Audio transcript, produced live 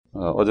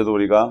어제도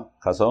우리가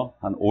가서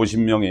한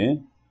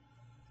 50명이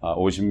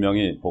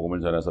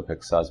복음을 전해서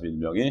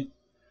 141명이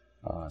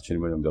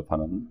주님을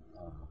영접하는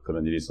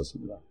그런 일이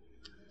있었습니다.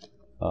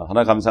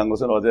 하나 감사한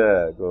것은 어제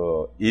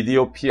그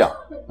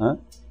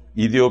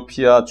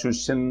이디오피아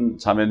출신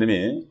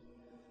자매님이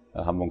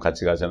한 분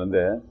같이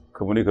가셨는데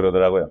그분이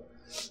그러더라고요.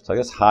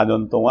 자기가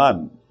 4년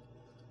동안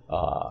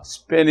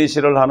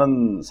스페니시를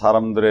하는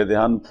사람들에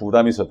대한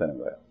부담이 있었다는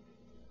거예요.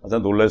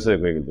 제가 놀랐어요,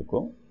 그 얘기를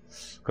듣고.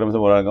 그러면서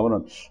뭐라는가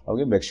하면은,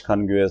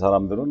 멕시칸 교회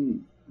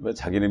사람들은 왜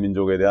자기네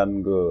민족에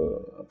대한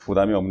그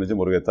부담이 없는지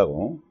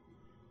모르겠다고.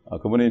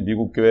 그분이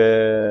미국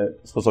교회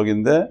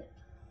소속인데,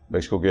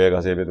 멕시코 교회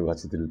가서 예배도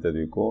같이 드릴 때도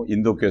있고,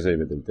 인도 교회에서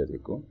예배 드릴 때도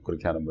있고,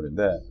 그렇게 하는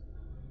분인데,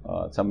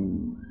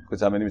 참, 그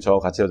자매님이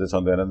저하고 같이 어제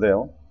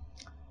전도했는데요.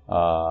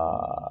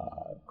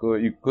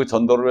 그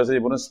전도를 위해서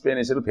이분은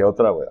스페니시를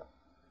배웠더라고요.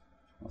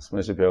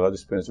 스페니시 배워가지고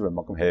스페니시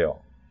웬만큼 해요.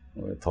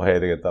 더 해야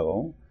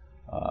되겠다고.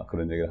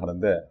 그런 얘기를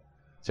하는데,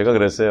 제가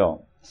그랬어요.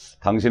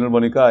 당신을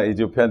보니까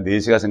에티오피아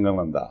내시가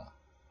생각난다.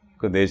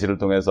 그 내시를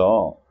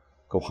통해서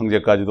그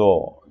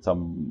황제까지도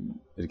참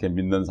이렇게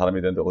믿는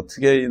사람이 되는데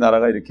어떻게 이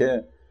나라가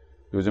이렇게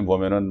요즘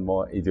보면은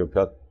뭐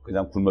에티오피아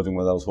그냥 굶어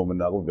죽는다고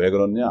소문나고 왜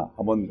그러냐?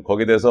 한번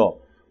거기에 대해서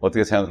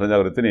어떻게 생각하느냐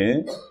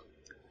그랬더니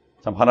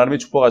참 하나님이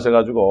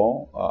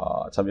축복하셔가지고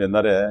참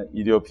옛날에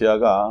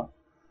에티오피아가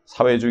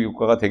사회주의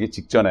국가가 되기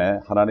직전에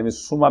하나님이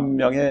수만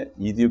명의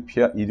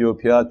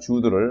에티오피아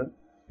주들을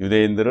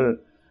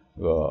유대인들을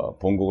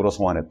본국으로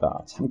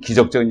송환했다. 참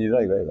기적적인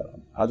일이다 이거.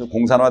 아주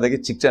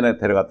공산화되기 직전에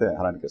데려갔대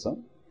하나님께서.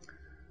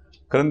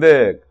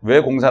 그런데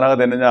왜 공산화가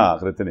됐느냐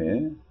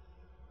그랬더니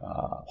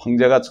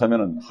황제가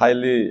처음에는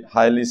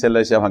하일리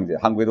셀레시아 황제,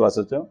 한국에도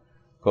왔었죠.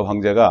 그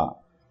황제가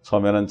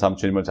처음에는 참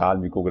주님을 잘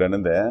믿고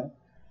그랬는데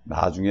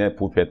나중에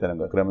부패했다는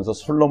거예요. 그러면서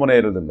솔로몬의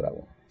예를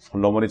든더라고.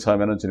 솔로몬이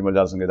처음에는 주님을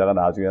잘 섬기다가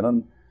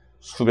나중에는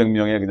수백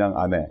명의 그냥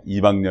아내,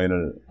 이방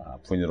여인을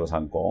부인으로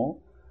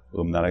삼고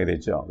음란하게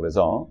됐죠.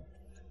 그래서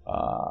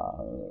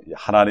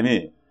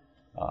하나님이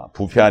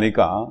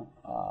부패하니까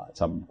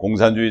참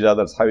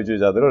공산주의자들,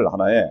 사회주의자들을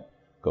하나의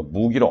그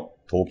무기로,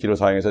 도끼로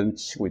사용해서 좀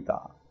치고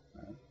있다.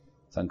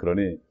 참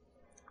그러니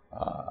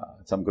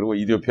참 그리고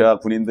이디오피아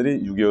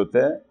군인들이 6.25 때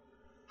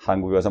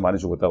한국에 와서 많이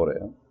죽었다고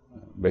그래요.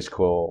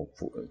 멕시코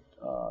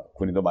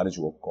군인도 많이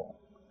죽었고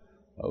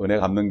은혜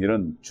갚는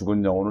길은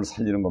죽은 영혼을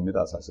살리는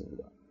겁니다. 사실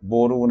우리가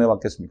뭐로 은혜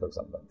받겠습니까 그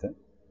사람들한테.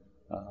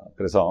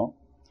 그래서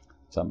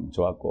참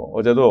좋았고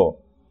어제도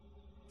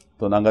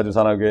또 난가주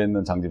산하교회에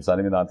있는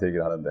장집사님이 나한테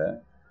얘기를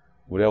하는데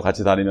우리하고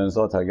같이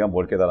다니면서 자기가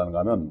뭘 깨달았는가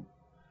하면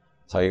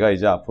자기가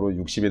이제 앞으로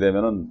 60이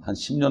되면은 한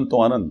 10년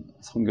동안은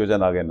선교제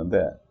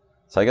나겠는데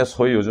자기가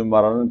소위 요즘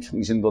말하는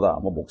평신도다,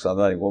 뭐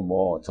목사도 아니고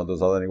뭐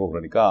전도사도 아니고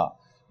그러니까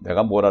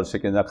내가 뭘 할 수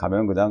있겠냐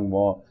가면 그냥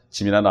뭐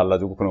짐이나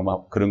날라주고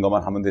그런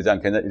것만 하면 되지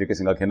않겠냐 이렇게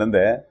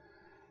생각했는데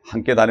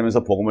함께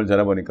다니면서 복음을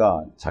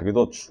전해보니까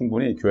자기도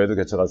충분히 교회도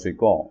개척할 수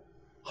있고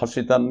할 수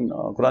있다는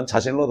그런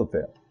자신을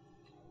얻었대요.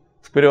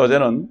 특별히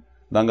어제는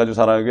난가주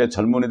사랑교회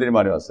젊은이들이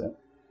많이 왔어요.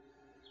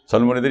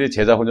 젊은이들이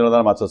제자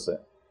훈련을 마쳤어요.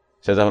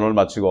 제자 훈련을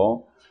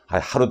마치고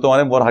하루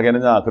동안에 뭘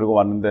하겠느냐 그러고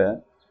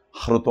왔는데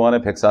하루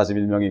동안에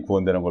 141명이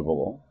구원되는 걸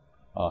보고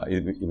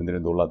이분들이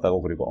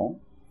놀랐다고 그리고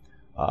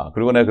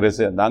내가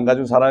그랬어요.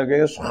 난가주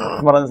사랑교회에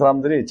수많은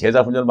사람들이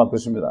제자 훈련을 받고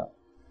있습니다.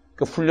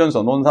 그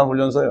훈련소, 논산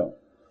훈련소요.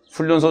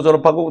 훈련소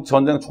졸업하고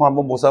전쟁 총 한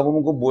번 못 쏴보면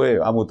그거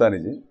뭐예요? 아무것도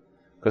아니지.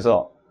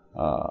 그래서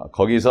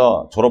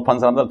거기서 졸업한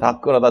사람들 다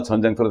끌어다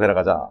전쟁터로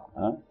데려가자.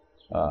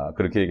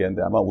 그렇게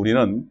얘기했는데 아마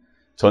우리는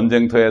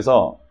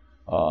전쟁터에서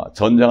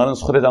전쟁하는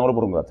소대장으로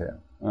부른 것 같아요.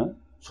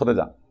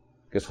 소대장.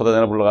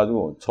 소대장을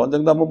불러가지고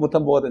전쟁도 한번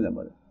못하면 뭐가 되냐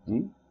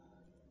말이에요.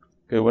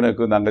 이번에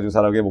그 난가주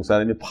사랑교회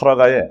목사님이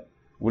파라과에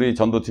우리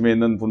전도팀에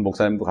있는 분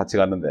목사님도 같이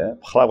갔는데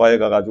파라과에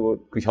가가지고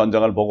그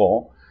현장을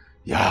보고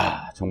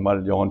야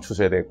정말 영혼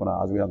추수해야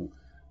되겠구나. 아주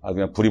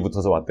그냥 불이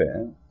붙어서 왔대.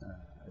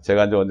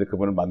 제가 이제 언제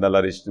그분을 만날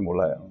날이 있을지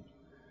몰라요.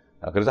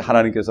 그래서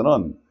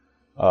하나님께서는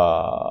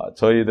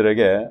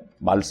저희들에게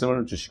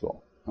말씀을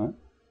주시고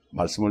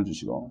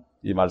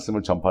이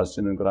말씀을 전파할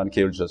수 있는 그런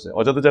기회를 주셨어요.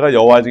 어제도 제가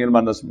여호와의 증인을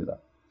만났습니다.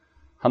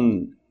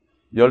 한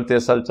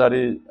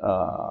 15살짜리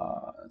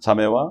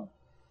자매와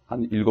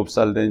한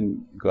 7살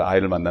된 그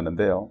아이를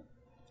만났는데요.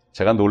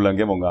 제가 놀란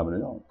게 뭔가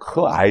하면요.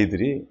 그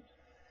아이들이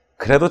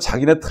그래도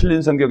자기네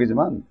틀린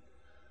성격이지만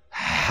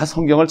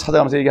성경을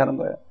찾아가면서 얘기하는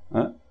거예요.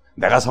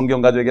 내가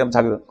성경 가지고 얘기하면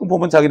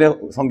보면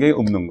자기네 성경이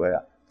없는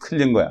거야.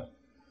 틀린 거야.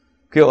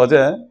 그게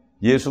어제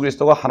예수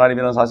그리스도가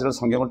하나님이라는 사실을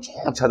성경을 쭉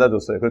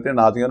찾아줬어요. 그랬더니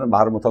나중에는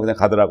말을 못하고 그냥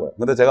가더라고요.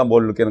 근데 제가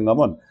뭘 느끼는가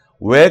하면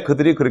왜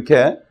그들이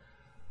그렇게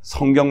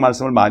성경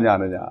말씀을 많이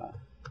아느냐.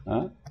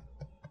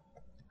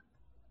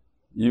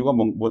 이유가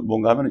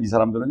뭔가 하면 이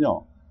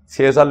사람들은요.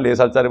 3살,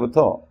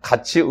 4살짜리부터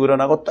같이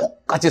어른하고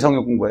똑같이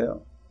성경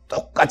공부해요.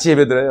 똑같이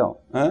예배드려요.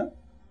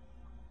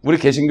 우리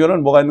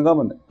개신교는 뭐가 있는가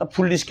하면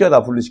분리시켜.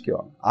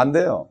 안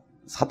돼요.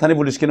 사탄이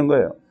분리시키는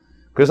거예요.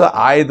 그래서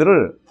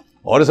아이들을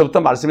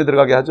어려서부터 말씀이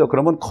들어가게 하죠.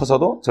 그러면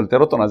커서도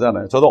절대로 떠나지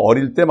않아요. 저도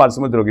어릴 때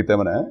말씀을 들었기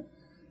때문에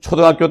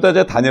초등학교 때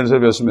제가 다니엘서를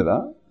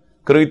배웠습니다.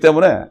 그렇기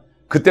때문에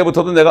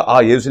그때부터도 내가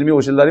예수님이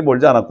오실 날이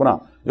멀지 않았구나.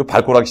 이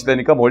발꼬락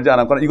시대니까 멀지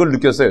않았구나. 이걸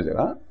느꼈어요,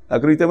 제가.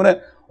 그렇기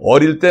때문에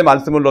어릴 때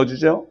말씀을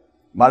넣어주죠.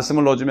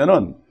 말씀을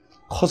넣어주면은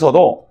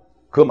커서도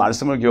그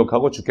말씀을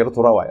기억하고 주께로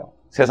돌아와요.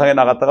 세상에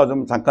나갔다가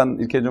좀 잠깐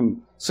이렇게 좀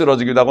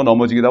쓰러지기도 하고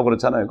넘어지기도 하고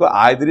그렇잖아요. 그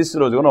아이들이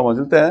쓰러지고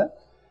넘어질 때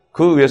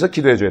그 위해서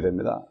기도해 줘야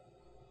됩니다.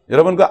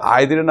 여러분 그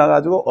아이들이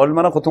나가지고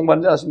얼마나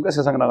고통받는지 아십니까?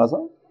 세상에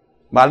나가서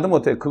말도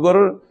못해요.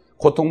 그거를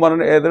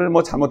고통받는 애들을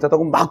뭐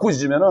잘못했다고 막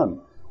꾸짖으면은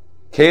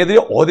걔들이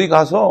어디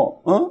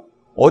가서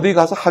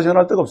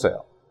하소연할 데가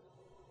없어요.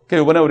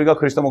 그러니까 이번에 우리가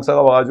그리스도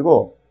목사가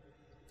와가지고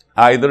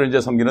아이들을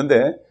이제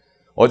섬기는데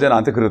어제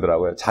나한테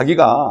그러더라고요.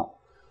 자기가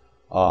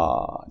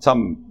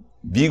참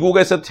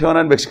미국에서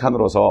태어난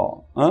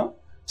멕시칸으로서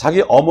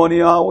자기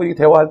어머니하고 이렇게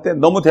대화할 때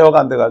너무 대화가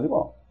안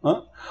돼가지고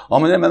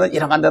어머니가 맨날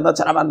이러면 안 된다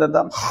저러면 안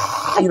된다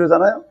막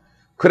이러잖아요.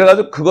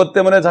 그래가지고 그것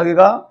때문에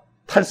자기가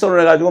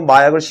탈선을 해가지고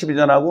마약을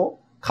 12년하고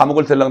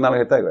감옥을 들락날락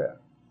했다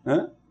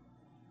이거예요.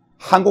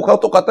 한국하고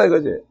똑같다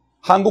이거지.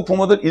 한국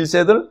부모들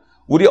 1세들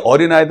우리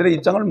어린아이들의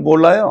입장을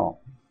몰라요.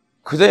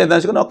 그저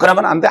옛날식으로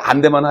그러면 안 돼,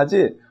 안 되만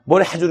하지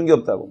뭘 해주는 게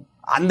없다고.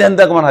 안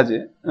된다고만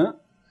하지.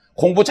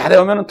 공부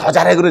잘해오면 더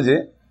잘해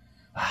그러지.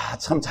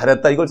 참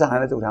잘했다 이걸 잘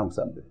안 해줘 우리 한국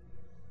사람들.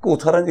 그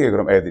어떡하라는 얘기예요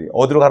그럼 애들이.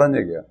 어디로 가라는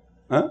얘기예요.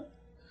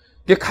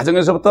 이게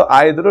가정에서부터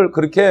아이들을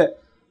그렇게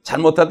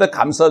잘못할 때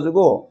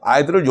감싸주고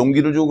아이들을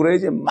용기를 주고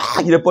그래야지 막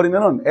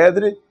이래버리면은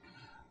애들이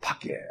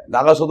밖에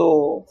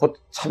나가서도 곧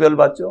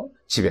차별받죠.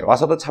 집에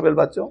와서도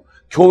차별받죠.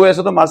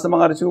 교회에서도 말씀만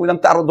가르치고 그냥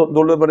따로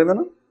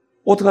놀려버리면은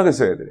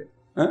어떡하겠어요 애들이.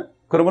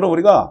 그러므로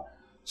우리가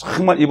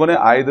정말 이번에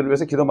아이들을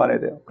위해서 기도 많이 해야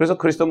돼요. 그래서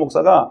그리스도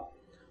목사가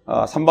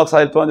 3박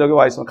 4일 동안 여기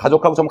와 있으면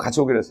가족하고 좀 같이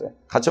오기로 했어요.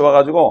 같이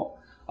와가지고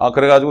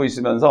그래가지고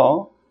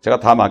있으면서 제가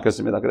다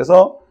맡겼습니다.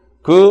 그래서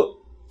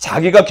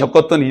자기가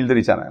겪었던 일들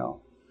있잖아요.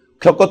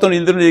 겪었던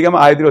일들을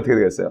얘기하면 아이들이 어떻게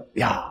되겠어요?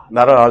 야,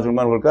 나를 알아주는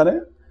건 올까네?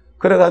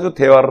 그래가지고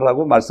대화를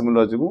하고 말씀을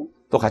넣어주고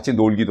또 같이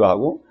놀기도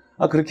하고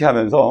그렇게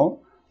하면서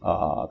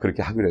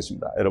그렇게 하기로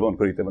했습니다. 여러분,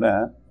 그렇기 때문에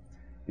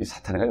이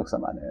사탄의 역사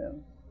많이 해요.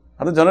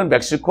 하여튼 저는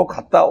멕시코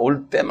갔다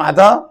올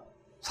때마다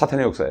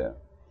사탄의 역사예요.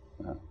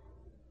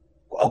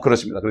 꼭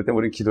그렇습니다. 그렇기 때문에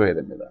우리는 기도해야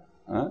됩니다.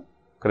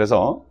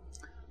 그래서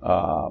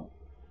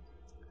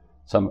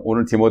참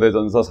오늘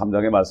디모데전서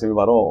 3장의 말씀이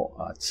바로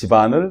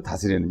집안을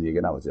다스리는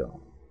얘기가 나오죠.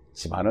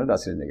 집안을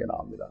다스리는 얘기가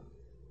나옵니다.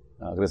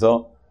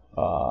 그래서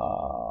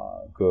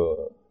그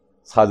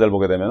 4절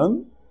보게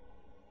되면은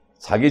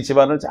자기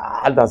집안을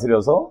잘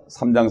다스려서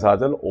 3장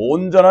 4절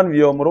온전한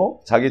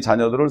위엄으로 자기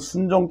자녀들을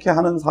순종케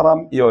하는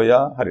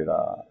사람이어야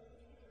하리라.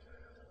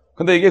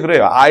 근데 이게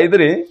그래요.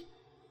 아이들이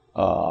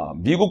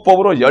미국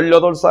법으로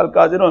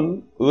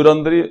 18살까지는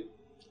어른들이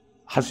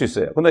할 수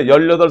있어요. 근데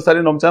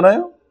 18살이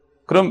넘잖아요?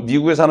 그럼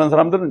미국에 사는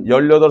사람들은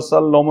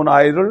 18살 넘은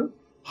아이를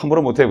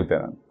함부로 못해요,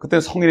 그때는.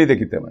 그때는 성인이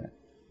됐기 때문에.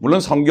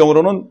 물론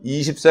성경으로는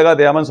 20세가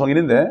돼야만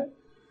성인인데,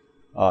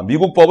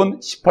 미국 법은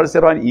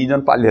 18세로 한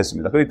 2년 빨리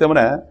했습니다. 그렇기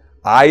때문에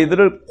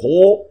아이들을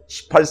고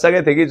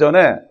 18세가 되기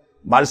전에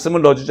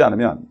말씀을 넣어주지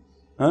않으면,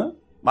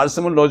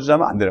 말씀을 넣어주지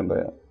않으면 안 되는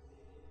거예요.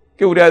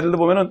 우리 아이들도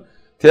보면은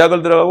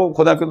대학을 들어가고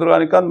고등학교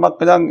들어가니까 막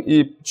그냥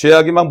이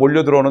죄악이 막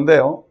몰려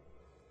들어오는데요.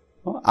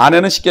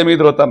 아내는 십계명이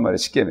들었단 말이에요.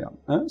 십계명.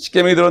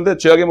 십계명이 들었는데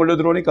죄악이 몰려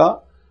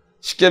들어오니까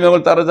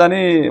십계명을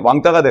따르자니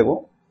왕따가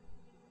되고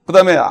그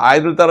다음에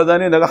아이들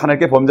따르자니 내가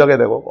하나님께 범죄하게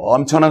되고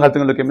엄청난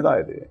갈등을 느낍니다.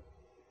 아이들이.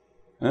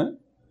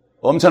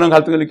 엄청난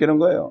갈등을 느끼는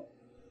거예요.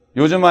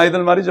 요즘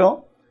아이들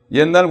말이죠.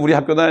 옛날 우리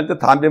학교 다닐 때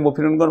담배 못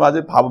피우는 건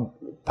맞아요.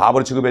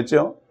 바보로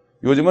취급했죠.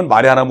 요즘은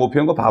말이 하나 못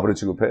피우는 거 바보로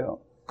취급해요.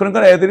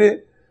 그러니까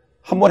애들이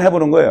한번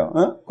해보는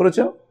거예요.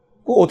 그렇죠?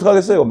 그거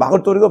어떡하겠어요?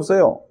 막을 도리가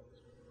없어요.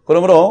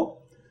 그러므로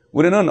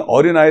우리는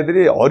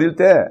어린아이들이 어릴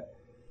때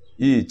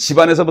이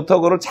집안에서부터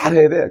그걸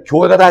잘해야 돼.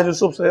 교회가 다 해줄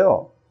수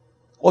없어요.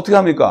 어떻게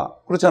합니까?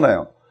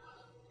 그렇잖아요.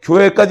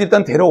 교회까지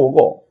일단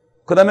데려오고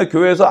그 다음에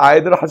교회에서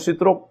아이들을 할 수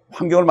있도록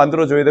환경을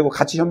만들어줘야 되고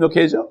같이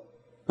협력해야죠.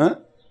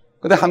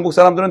 근데 한국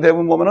사람들은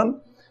대부분 보면은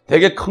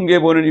되게 큰 게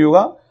보이는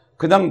이유가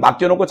그냥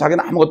맡겨놓고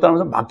자기는 아무것도 안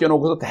하면서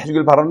맡겨놓고서 다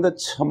해주길 바라는데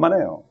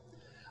천만에요.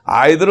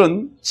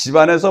 아이들은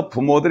집안에서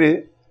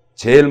부모들이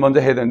제일 먼저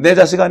해야 돼. 내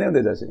자식 아니에요,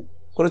 내 자식.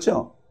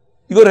 그렇죠?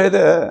 이걸 해야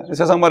돼.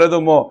 세상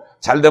말해도 뭐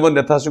잘 되면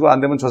내 탓이고 안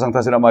되면 조상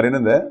탓이란 말이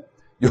있는데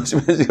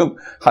요즘에 지금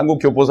한국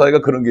교포 사회가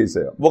그런 게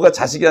있어요. 뭐가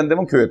자식이 안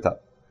되면 교회 탓,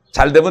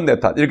 잘 되면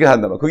내 탓 이렇게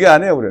한다면 그게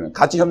아니에요. 우리는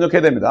같이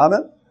협력해야 됩니다.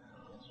 아멘.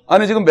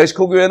 아니 지금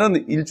멕시코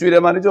교회는 일주일에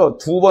말이죠.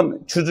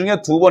 주중에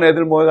 2번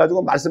애들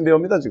모여가지고 말씀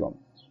배웁니다. 지금.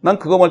 난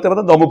그거 볼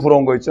때마다 너무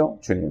부러운 거 있죠.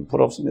 주님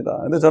부럽습니다.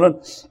 근데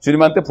저는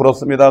주님한테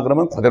부럽습니다.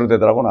 그러면 그대로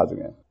되더라고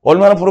나중에.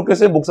 얼마나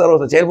부럽겠어요.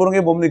 목사로서. 제일 부러운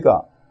게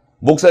뭡니까?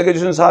 목사에게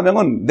주신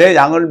사명은 내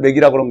양을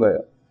먹이라 그런 거예요.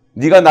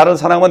 네가 나를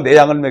사랑하면 내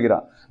양을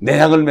먹이라. 내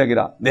양을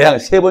먹이라. 내 양.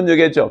 3번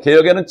얘기했죠.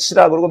 개역에는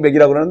치라 그러고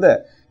먹이라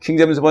그러는데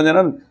킹제임스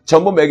번역에는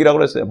전부 먹이라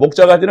그랬어요.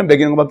 목자가 하지는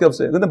먹이는 것밖에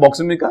없어요. 근데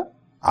먹습니까?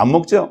 안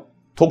먹죠.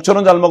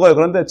 독초는 잘 먹어요.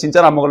 그런데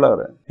진짜는 안 먹으려고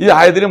그래요. 이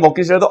아이들이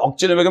먹기 싫어도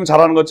억지로 먹이면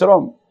잘하는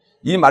것처럼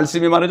이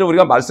말씀이 말이죠.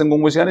 우리가 말씀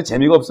공부 시간에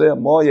재미가 없어요.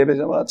 뭐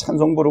예배자 뭐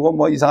찬송 부르고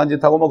뭐 이상한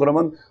짓 하고 뭐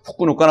그러면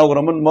후끈후끈하고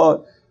그러면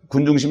뭐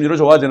군중심리로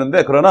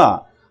좋아지는데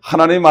그러나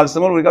하나님의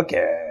말씀을 우리가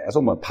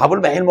계속 밥을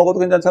매일 먹어도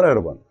괜찮잖아요,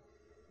 여러분.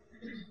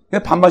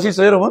 그냥 밥맛이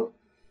있어요, 여러분?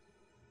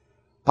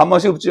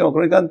 밥맛이 없죠.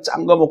 그러니까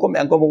짠 거 먹고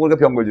맨 거 먹고 그러니까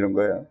병 걸리는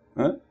거예요.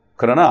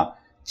 그러나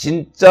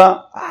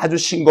진짜 아주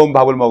싱거운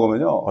밥을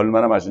먹으면요,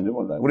 얼마나 맛있는지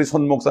몰라요. 우리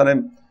손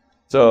목사님,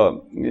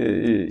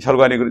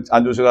 혈관이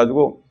안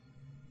좋으셔가지고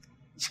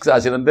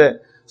식사하시는데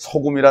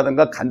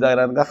소금이라든가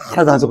간장이라든가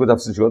하나도 안 섞고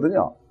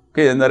잡수시거든요.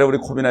 그 옛날에 우리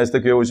코비나 있을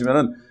때 교회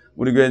오시면은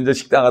우리 교회 이제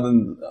식당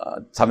하던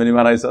자매님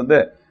하나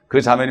있었는데 그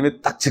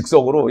자매님이 딱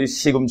즉석으로 이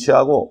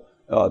시금치하고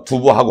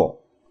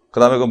두부하고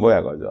그다음에 그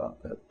뭐야 그죠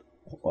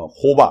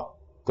호박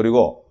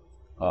그리고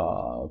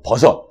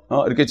버섯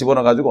이렇게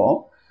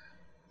집어넣어가지고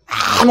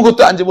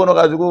아무것도 안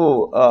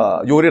집어넣어가지고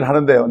요리를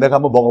하는데요. 내가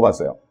한번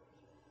먹어봤어요.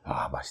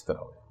 아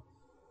맛있더라고요.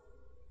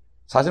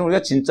 사실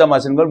우리가 진짜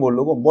맛있는 걸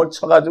모르고 뭘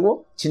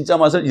쳐가지고 진짜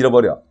맛을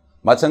잃어버려.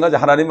 마찬가지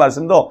하나님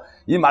말씀도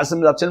이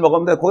말씀 자체를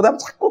먹으면 돼. 거기다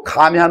자꾸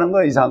가미하는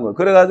거야, 이상한 걸.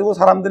 그래가지고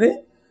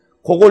사람들이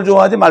그걸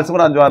좋아하지 말씀을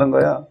안 좋아하는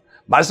거야.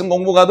 말씀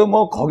공부 가도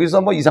뭐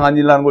거기서 뭐 이상한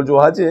일 나는 걸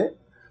좋아하지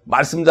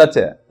말씀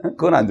자체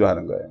그건 안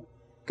좋아하는 거예요.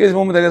 그래서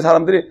보면 되게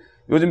사람들이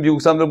요즘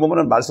미국 사람들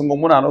보면은 말씀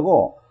공부는 안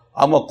하고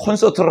뭐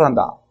콘서트를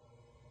한다.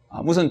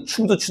 무슨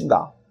춤도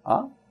춘다.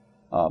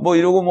 뭐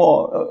이러고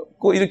뭐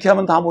이렇게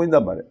하면 다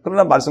모인단 말이에요.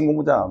 그러나 말씀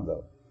공부 잘 안 한다.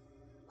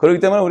 그렇기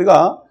때문에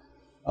우리가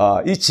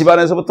이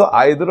집안에서부터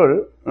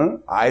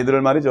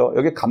아이들을 말이죠.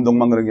 여기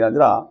감독만 그런 게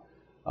아니라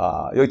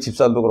여기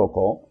집사도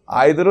그렇고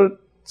아이들을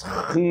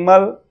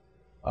정말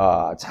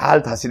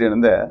잘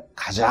다스리는데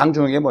가장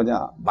중요한 게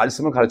뭐냐?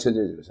 말씀을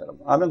가르쳐줘야죠,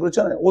 여러분. 아멘.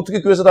 그렇잖아요.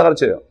 어떻게 교회에서 다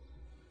가르쳐요?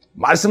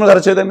 말씀을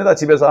가르쳐야 됩니다.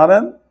 집에서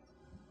하면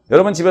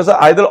여러분 집에서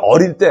아이들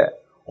어릴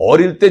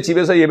때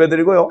집에서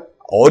예배드리고요.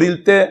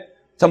 어릴 때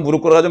참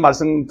무릎 꿇어가지고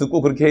말씀 듣고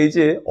그렇게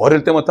해야지.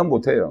 어릴 때 못하면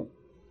못해요.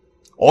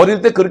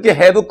 어릴 때 그렇게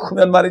해도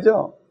크면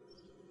말이죠.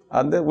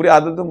 안 돼. 우리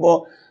아들도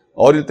뭐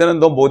어릴 때는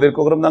너 뭐 될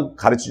거 그럼 난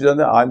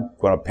가르치자는데 I'm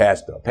gonna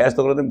pastor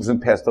그러는데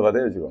무슨 패스터가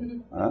돼요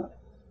지금.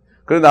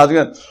 그래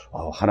나중에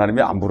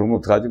하나님이 안 부르면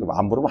어떡하지?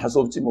 안 부르면 할 수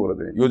없지 뭐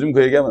그러더니 요즘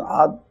그 얘기하면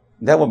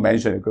내가 뭐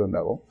멘션이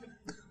그런다고.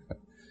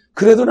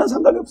 그래도 난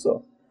상관이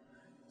없어.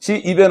 지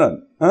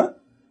입에는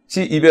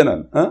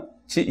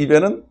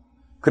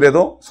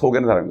그래도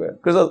속에는 다른 거예요.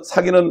 그래서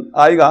사귀는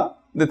아이가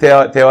근데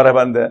대화를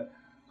해봤는데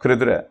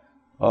그러더래.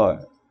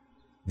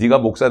 네가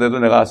목사 돼도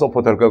내가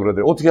서포트할 거야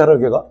그러더래. 어떻게 알아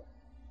걔가?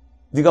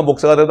 네가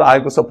목사가 돼도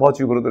아이고 서포트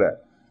주고 그러더래.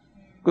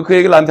 그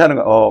얘기를 나한테 하는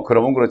거야.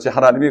 그러면 그렇지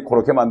하나님이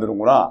그렇게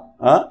만드는구나.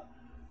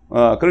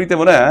 그렇기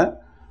때문에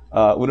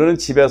우리는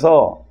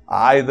집에서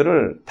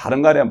아이들을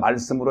다른 거 아니야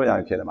말씀으로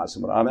양육해야 돼.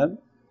 말씀으로 하면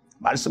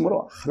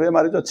말씀으로 하루에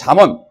말이죠.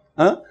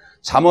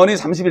 잠언이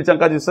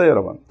 31장까지 있어요,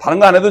 여러분. 다른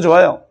거 안 해도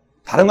좋아요.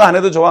 다른 거 안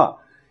해도 좋아.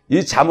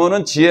 이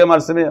잠언은 지혜의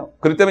말씀이에요.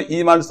 그렇기 때문에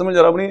이 말씀을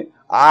여러분이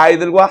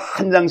아이들과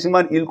한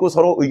장씩만 읽고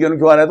서로 의견을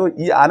교환해도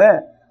이 안에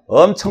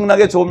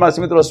엄청나게 좋은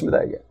말씀이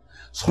들었습니다, 이게.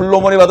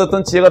 솔로몬이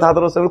받았던 지혜가 다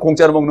들었어요.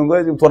 공짜로 먹는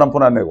거예요. 지금 돈 한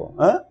푼 안 내고.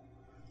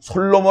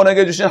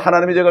 솔로몬에게 주신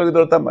하나님의 지혜가 여기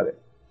들었단 말이에요.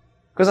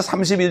 그래서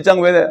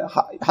 31장 외에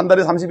한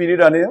달에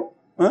 31일 아니에요?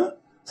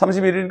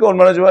 31일이니까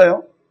얼마나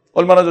좋아요?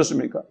 얼마나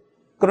좋습니까?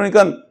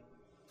 그러니까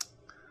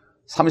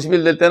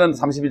 30일 될 때는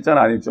 31장은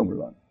아니죠,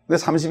 물론.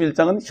 근데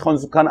 31장은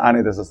현숙한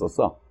아내에 대해서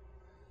썼어.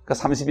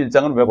 그러니까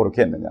 31장은 왜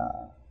그렇게 했느냐.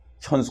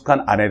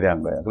 현숙한 아내에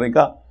대한 거예요.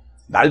 그러니까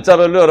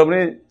날짜별로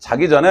여러분이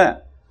자기 전에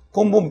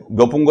그건 뭐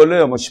몇 분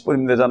걸려요. 뭐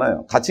 10분이면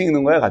되잖아요. 같이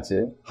읽는 거야,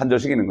 같이. 한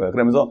절씩 읽는 거예요.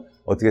 그러면서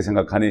어떻게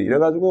생각하니?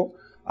 이래가지고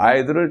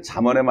아이들을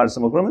잠언의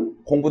말씀을 그러면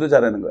공부도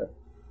잘하는 거예요.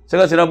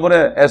 제가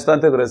지난번에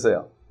에스더한테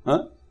그랬어요.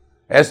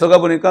 에스더가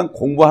보니까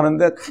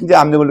공부하는데 굉장히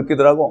압력을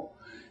느끼더라고.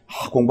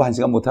 공부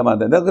 1시간 못하면 안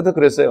돼. 내가 그때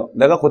그랬어요.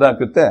 내가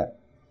고등학교 때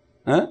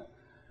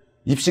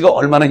입시가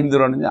얼마나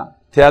힘들었느냐.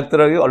 대학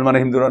들어가기 얼마나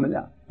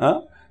힘들었느냐.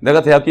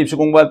 내가 대학교 입시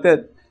공부할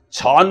때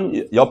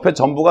옆에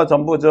전부가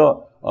전부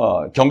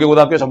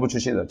경기고등학교 전부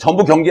출신이다.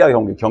 전부 경기야,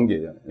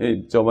 경기예요.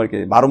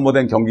 이렇게 마름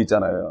모된 경기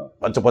있잖아요.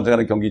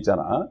 번쩍번쩍하는 경기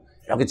있잖아.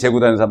 이렇게 재고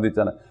다니는 사람들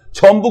있잖아.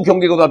 전부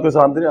경기고등학교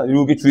사람들이야.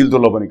 여기 주위를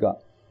둘러보니까.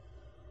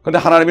 근데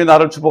하나님이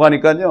나를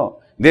축복하니까요.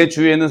 내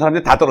주위에 있는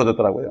사람들이 다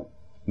떨어졌더라고요.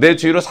 내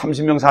주위로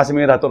 30명,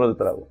 40명이 다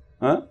떨어졌더라고.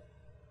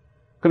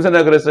 그래서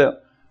내가 그랬어요.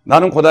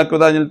 나는 고등학교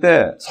다닐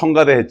때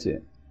성가대 했지.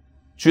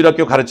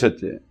 주일학교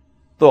가르쳤지.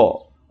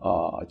 또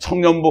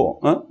청년부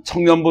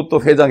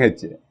또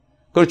회장했지.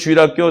 그리고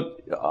주일학교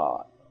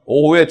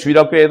오후에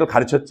주일학교에도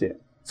가르쳤지.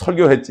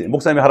 설교했지.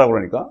 목사님이 하라고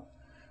그러니까.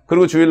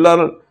 그리고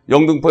주일날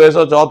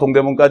영등포에서 저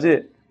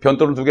동대문까지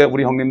변도를 2개,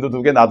 우리 형님도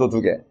 2개, 나도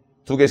 2개.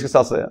 2개씩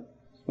쌌어요.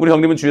 우리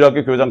형님은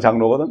주일학교 교장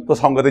장로거든. 또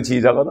성가대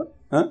지휘자거든.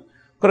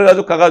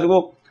 그래가지고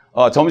가가지고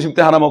점심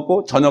때 하나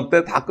먹고 저녁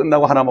때 다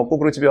끝나고 하나 먹고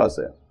그리고 집에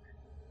왔어요.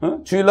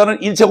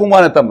 주일날은 일체 공부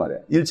안 했단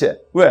말이에요.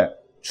 일체. 왜?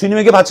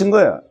 주님에게 바친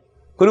거예요.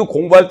 그리고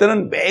공부할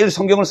때는 매일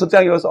성경을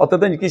습장 읽었어. 어떤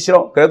때는 읽기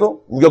싫어.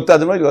 그래도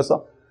우격다짐을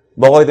읽었어.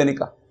 먹어야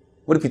되니까.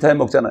 우리 비타민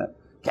먹잖아요.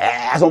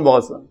 계속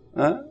먹었어.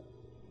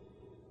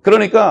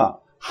 그러니까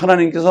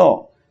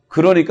하나님께서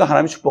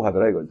하나님이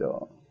축복하더라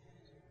이거죠.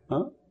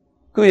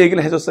 그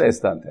얘기를 해줬어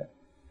에스더한테.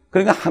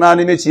 그러니까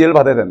하나님의 지혜를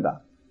받아야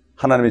된다.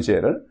 하나님의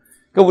지혜를.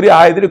 그러니까 우리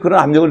아이들이 그런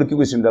압력을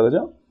느끼고 있습니다.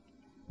 그죠?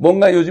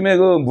 뭔가 요즘에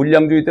그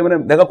물량주의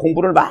때문에 내가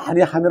공부를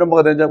많이 하면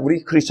뭐가 되는지,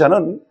 우리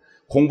크리스찬은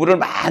공부를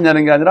많이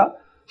하는 게 아니라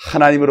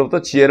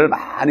하나님으로부터 지혜를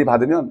많이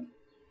받으면,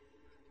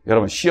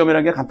 여러분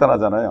시험이라는 게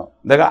간단하잖아요.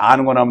 내가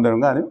아는 거 나오면 되는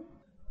거 아니에요?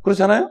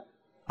 그렇잖아요?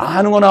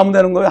 아는 거 나오면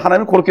되는 거예요.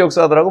 하나님이 그렇게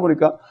역사하더라고.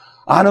 보니까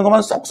아는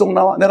것만 쏙쏙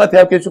나와. 내가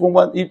대학교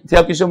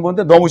시험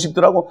보는데 너무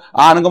쉽더라고.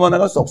 아는 것만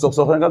내가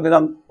쏙쏙쏙 하니까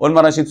그냥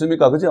얼마나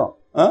쉽습니까? 그죠?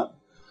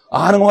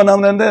 아는 것만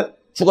나오면 되는데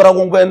죽어라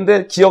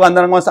공부했는데 기억 안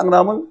나는 것만 싹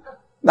나오면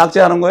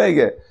낙제하는 거예요,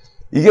 이게.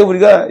 이게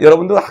우리가,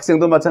 여러분도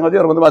학생도 마찬가지고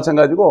여러분도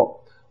마찬가지고,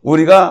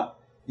 우리가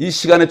이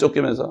시간에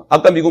쫓기면서,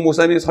 아까 미국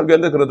목사님이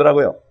설교했는데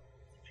그러더라고요.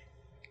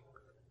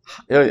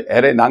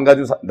 LA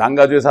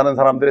난가주에 사는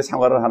사람들의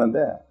생활을 하는데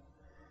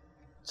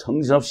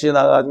정신없이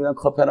나가가지고 그냥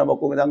커피 하나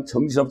먹고 그냥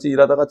정신없이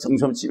일하다가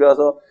정신없이 집에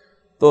와서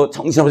또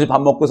정신없이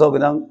밥 먹고서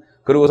그냥,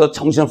 그러고서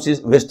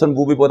정신없이 웨스턴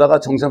무비 보다가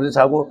정신없이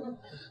자고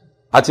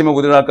아침에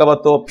못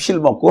일어날까봐 또 필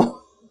먹고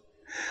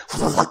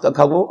후다닥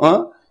하고,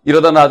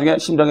 이러다 나중에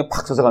심장이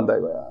팍 서서 간다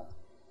이거야.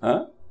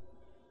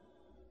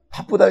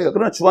 바쁘다 이거.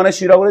 그러나 주 안에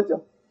쉬라고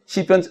그랬죠.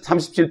 시편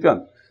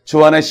 37편.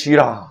 주 안에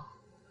쉬라.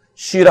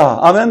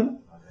 하면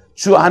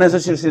주 안에서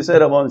쉴 수 있어요,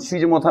 여러분.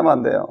 쉬지 못하면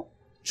안 돼요.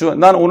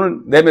 난 오늘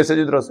내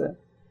메시지 들었어요.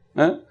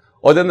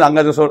 어제는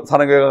난가족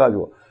사는 교회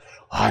가가지고,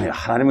 아니,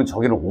 하나님은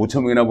저기는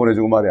 5천 명이나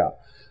보내주고 말이야.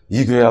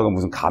 이 교회하고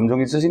무슨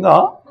감정이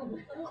있으신가?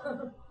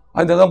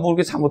 아니, 내가 뭐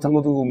이렇게 잘못한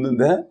것도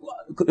없는데?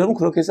 여러분,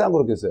 그렇겠어요? 안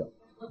그렇겠어요?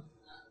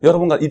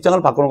 여러분과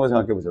입장을 바꾸는 거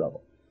생각해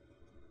보시라고.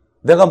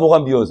 내가 뭐가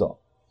미워서?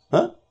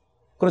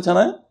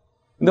 그렇잖아요?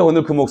 근데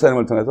오늘 그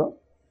목사님을 통해서,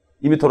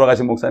 이미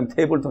돌아가신 목사님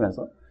테이블을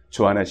통해서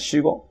주 안에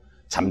쉬고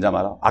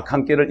잠잠하라.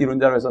 악한 길을 이룬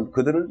자로 해서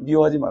그들을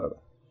미워하지 말아라.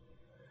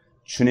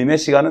 주님의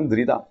시간은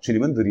느리다.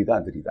 주님은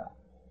느리다.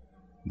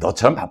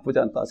 너처럼 바쁘지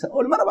않다.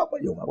 얼마나 바빠.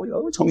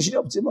 욕하고 정신이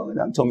없지 뭐.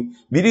 그냥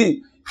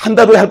미리 한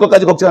달 후에 할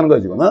것까지 걱정하는 거야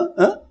지금.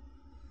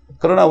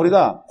 그러나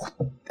우리가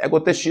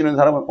때고때 쉬는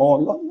사람은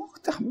이거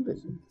그때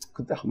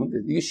하면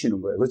되지. 이게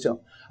쉬는 거예요. 그렇죠?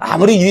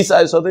 아무리 일이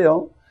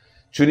쌓였어도요.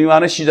 주님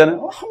안에 쉬자는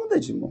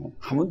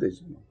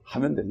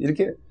하면 되지.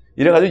 이렇게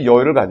이래가지고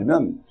여유를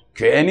가지면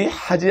괜히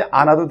하지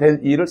않아도 될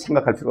일을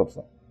생각할 필요가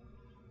없어.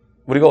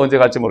 우리가 언제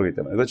갈지 모르기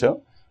때문에.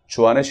 그렇죠?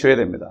 주 안에 쉬어야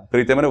됩니다.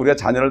 그렇기 때문에 우리가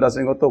자녀를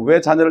다스리는 것도, 왜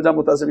자녀를 잘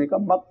못 다스립니까?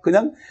 막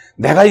그냥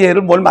내가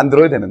얘를 뭘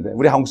만들어야 되는데.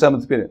 우리 한국 사람은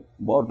특별히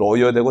뭐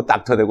로이어 되고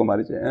닥터 되고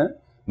말이지.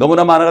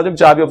 너무나 많아가지고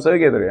잡이 없어요,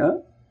 걔들이.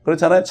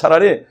 그렇잖아요.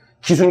 차라리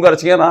기술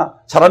가르치게 나.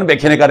 차라리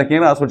메케닉 가르치게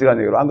나. 솔직한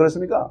얘기로. 안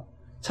그렇습니까?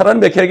 차라리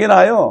메케닉이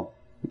나아요.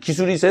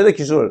 기술이 있어야 돼,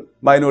 기술.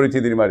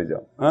 마이너리티들이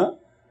말이죠.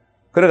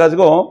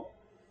 그래가지고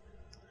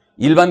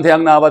일반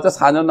대학 나와봤자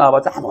 4년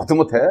나와봤자 아무것도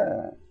못해.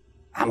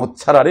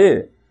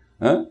 차라리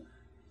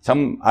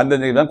참 안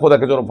된 얘기면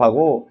고등학교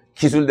졸업하고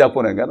기술대학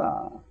보낸 게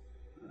나아.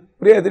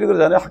 우리 애들이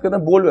그러잖아요. 학교에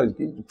뭘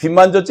배웠지?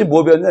 빚만 졌지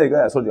뭐 배웠냐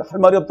이거야. 솔직히 할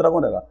말이 없더라고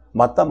내가.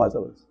 맞다 맞아.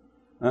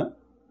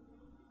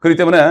 그렇기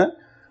때문에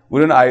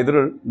우리는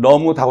아이들을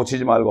너무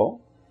다고치지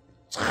말고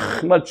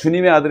정말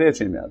주님의 아들이에요.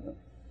 주님의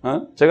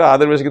아들. 제가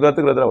아들 위해서 기도할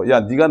때 그러더라고.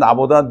 야, 네가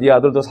나보다 네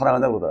아들 더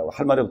사랑하냐고 그러더라고.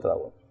 할 말이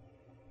없더라고.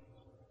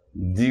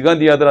 네가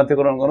네 아들한테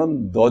그러는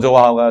거는 너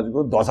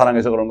좋아해가지고 너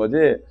사랑해서 그런 거지.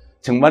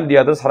 정말 네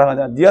아들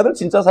사랑하냐? 네 아들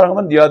진짜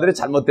사랑하면 네 아들이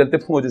잘못될 때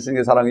품어줄 수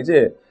있는 게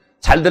사랑이지.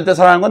 잘 될 때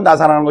사랑하는 건 나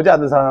사랑하는 거지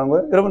아들 사랑하는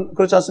거예요? 여러분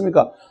그렇지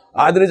않습니까?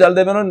 아들이 잘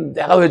되면은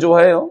내가 왜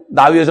좋아해요?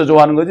 나 위해서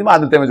좋아하는 거지 뭐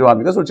아들 때문에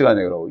좋아합니까? 솔직한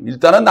얘기로.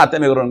 일단은 나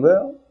때문에 그러는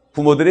거예요.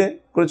 부모들이.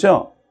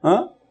 그렇죠?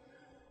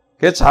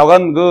 그래서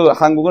자관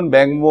한국은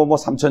맹모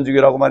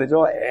삼천주기라고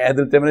말이죠.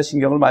 애들 때문에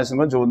신경을 많이 쓰는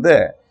건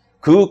좋은데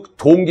그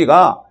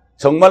동기가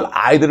정말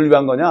아이들을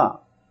위한 거냐?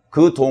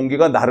 그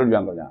동기가 나를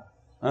위한 거냐?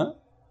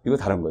 이거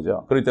다른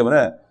거죠. 그렇기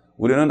때문에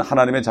우리는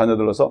하나님의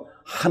자녀들로서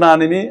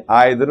하나님이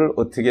아이들을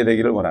어떻게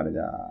되기를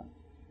원하느냐.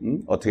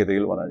 어떻게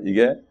되기를 원하느냐.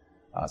 이게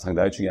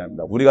상당히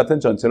중요합니다. 우리 같은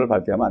전체를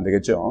밝게 하면 안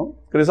되겠죠.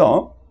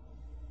 그래서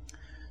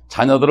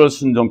자녀들을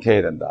순종케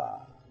해야 된다.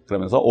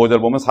 그러면서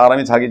 5절 보면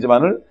사람이 자기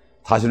집안을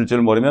다스릴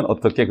줄 모르면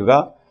어떻게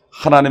그가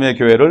하나님의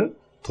교회를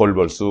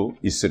돌볼 수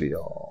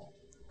있으리요.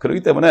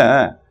 그렇기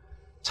때문에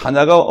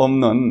자녀가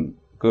없는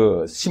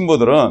그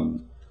신부들은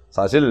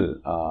사실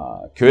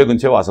교회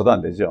근처에 와서도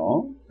안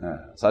되죠.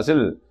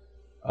 사실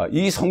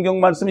이 성경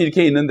말씀이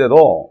이렇게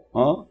있는데도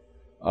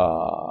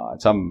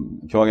참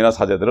교황이나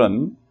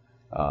사제들은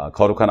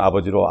거룩한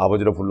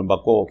아버지로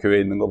부름받고 교회에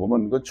있는 거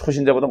보면 그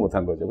초신자보다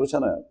못한 거죠.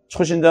 그렇잖아요.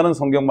 초신자는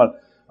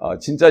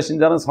진짜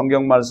신자는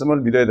성경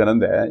말씀을 믿어야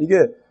되는데 이게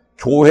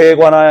교회에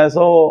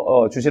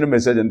관하여서 주시는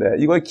메시지인데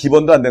이거의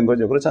기본도 안 된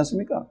거죠. 그렇지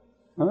않습니까?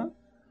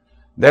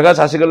 내가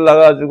자식을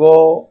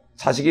낳아가지고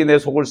자식이 내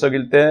속을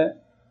썩일 때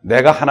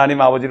내가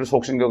하나님 아버지를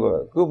속신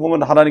거 그거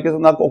보면 하나님께서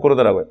나 꼭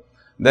그러더라고요.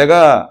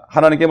 내가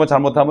하나님께 뭐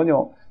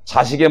잘못하면요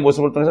자식의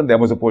모습을 통해서 내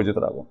모습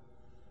보여주더라고.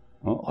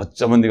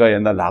 어쩌면 네가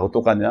옛날 나하고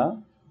똑같냐?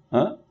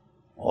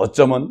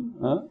 어쩌면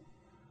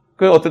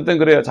그 어떨 땐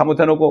그래요.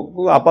 잘못해놓고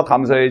그 아빠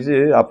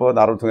감사해야지. 아빠가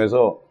나를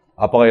통해서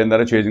아빠가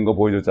옛날에 죄진 거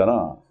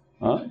보여줬잖아.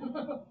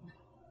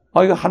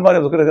 이거 한 말이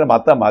없어. 그래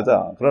맞다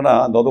맞아.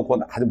 그러나 너도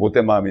그건 아주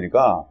못된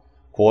마음이니까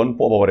그건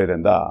뽑아버려야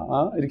된다.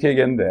 이렇게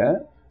얘기했는데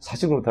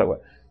사실 그렇더라고요.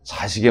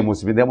 자식의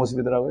모습이 내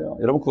모습이더라고요.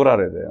 여러분 그걸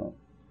알아야 돼요.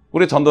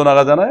 우리 전도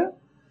나가잖아요.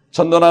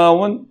 전도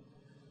나가면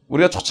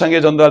우리가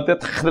초창기에 전도할 때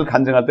다들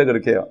간증할 때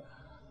그렇게 해요.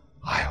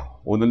 아유,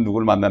 오늘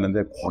누굴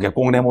만났는데 고개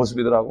꼭 내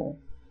모습이더라고.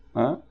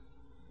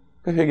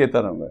 그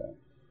회개했다는 거예요.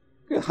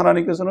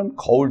 하나님께서는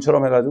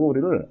거울처럼 해가지고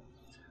우리를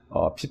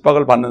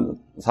핍박을 받는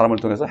사람을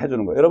통해서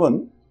해주는 거예요.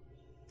 여러분,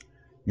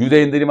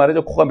 유대인들이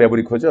말이죠. 코가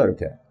매부리코죠.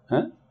 이렇게.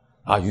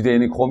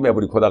 유대인이 코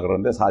매부리코다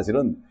그러는데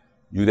사실은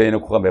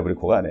유대인의 코가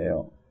매부리코가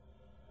아니에요.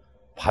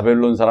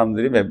 바벨론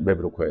사람들이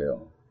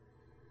매부리코예요.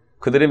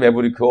 그들이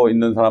매부리코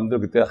있는 사람들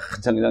그때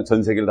한창 그냥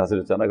전 세계를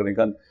다스렸잖아요.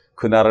 그러니까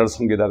그 나라를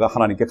섬기다가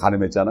하나님께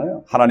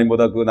간음했잖아요.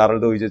 하나님보다 그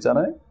나라를 더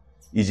의지했잖아요.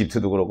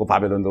 이집트도 그렇고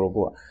바벨론도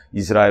그렇고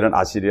이스라엘은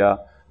아시리아,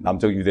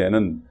 남쪽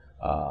유대는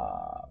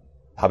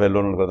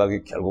바벨론을 그러다가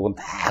결국은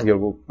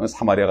결국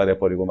사마리아가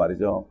돼버리고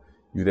말이죠.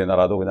 유대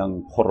나라도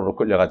그냥 포로로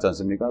끌려갔지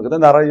않습니까? 그때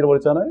나라를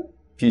잃어버렸잖아요.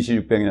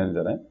 BC 600년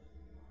전에.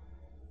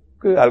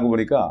 알고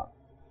보니까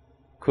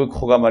그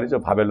코가 말이죠.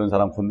 바벨론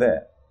사람 코인데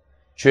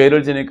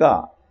죄를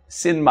지니까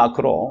신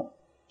마크로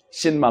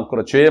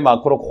죄의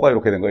마크로 코가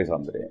이렇게 된 거예요. 이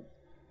사람들이.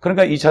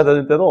 그러니까 2차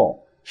대전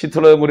때도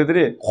히틀러의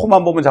무리들이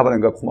코만 보면 잡아낸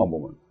거야. 코만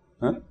보면.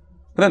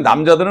 근데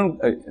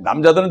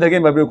남자들은 되게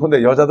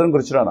매부리코인데 여자들은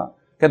그렇지 않아.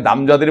 그러니까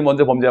남자들이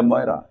먼저 범죄한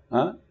모양이라.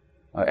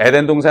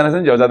 에덴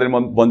동산에서는 여자들이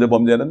먼저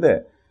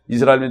범죄했는데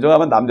이스라엘 민족은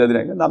아마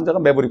남자들이니까 남자가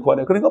매부리코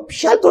아니에요. 그러니까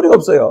피할 도리가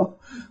없어요.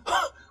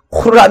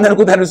 코를 안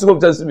내놓고 다닐 수가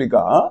없지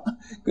않습니까?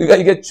 그러니까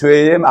이게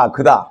죄의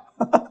마크다.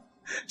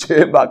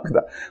 죄의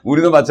마크다.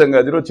 우리도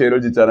마찬가지로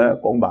죄를 짓잖아요.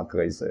 꼭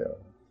마크가 있어요.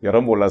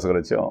 여러분 몰라서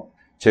그렇죠.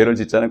 죄를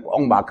짓잖아요.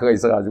 꼭 마크가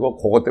있어가지고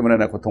그것 때문에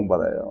내가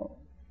고통받아요.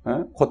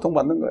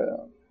 고통받는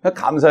거예요.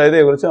 감사해야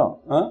돼요.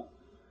 그렇죠?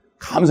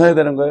 감사해야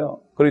되는 거예요.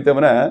 그렇기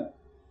때문에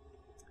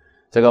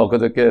제가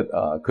엊그저께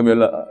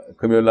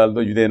금요일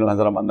날도 유대인을 한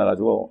사람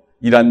만나가지고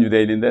이란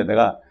유대인인데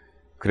내가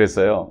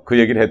그랬어요. 그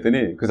얘기를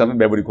했더니 그 사람은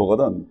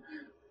매부리코거든.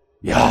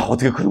 야,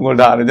 어떻게 그런 걸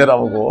다 아느냐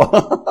나보고.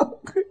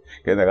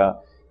 그래서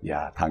내가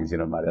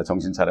당신은 말이야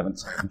정신 차리면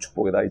참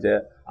축복이다.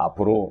 이제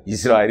앞으로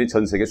이스라엘이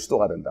전 세계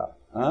수도가 된다.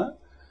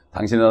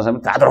 당신이라는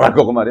사람은 다 들어갈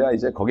거고 말이야.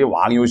 이제 거기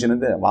왕이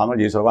오시는데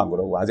왕을 예수라고 안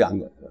그러고 아직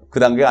그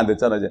단계가 안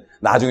됐잖아. 이제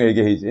나중에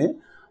얘기해야지.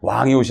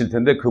 왕이 오실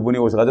텐데 그분이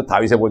오셔가지고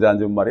다윗의 보좌에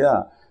앉으면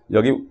말이야.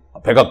 여기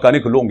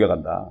백악관이 글로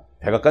옮겨간다.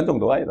 백악관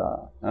정도가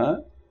아니다.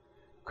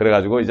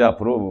 그래가지고 이제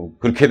앞으로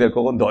그렇게 될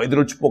거고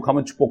너희들을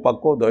축복하면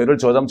축복받고 너희를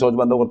저주하면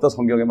저주받는다고 그랬다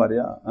성경에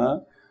말이야.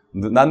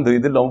 난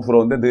너희들 너무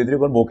부러운데 너희들이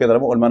그걸 못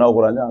깨달으면 얼마나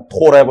억울하냐.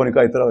 토라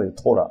해보니까 있더라고요.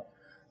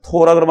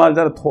 토라 그러면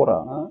알잖아.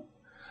 토라.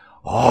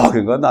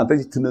 그러니까 나한테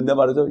듣는데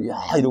말이죠. 야,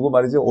 이러고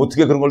말이죠.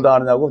 어떻게 그런 걸 다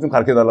아느냐고 좀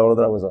가르쳐달라고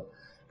그러더라고요. 그래서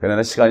그래,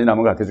 내가 시간이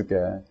남으면 가르쳐줄게.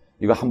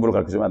 이거 함부로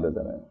가르쳐주면 안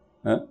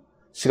되잖아요.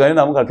 시간이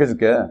남으면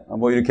가르쳐줄게.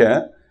 뭐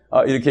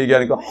이렇게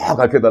얘기하니까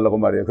가르쳐달라고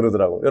말이에요.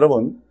 그러더라고요.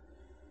 여러분,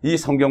 이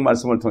성경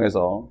말씀을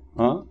통해서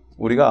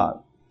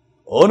우리가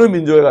어느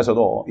민족에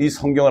가셔도 이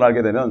성경을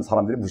알게 되면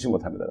사람들이 무시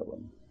못합니다. 여러분.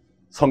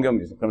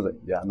 성경이죠. 그러면서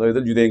야,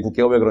 너희들 유대인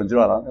국계가 왜 그런 줄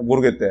알아?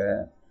 모르겠대.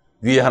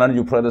 위에 하나는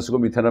유프라데 쓰고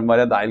밑에는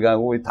말이야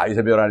나일강하고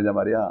다윗의 별 아니냐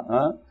말이야.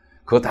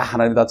 그거 다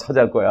하나님이 다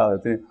차지할 거야.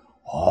 그랬더니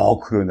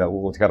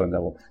그러냐고 어떻게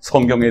알았냐고.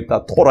 성경에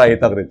있다, 토라에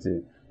있다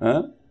그랬지.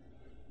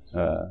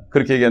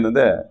 그렇게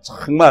얘기했는데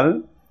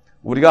정말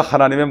우리가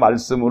하나님의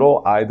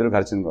말씀으로 아이들을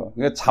가르치는 거.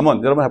 그러니까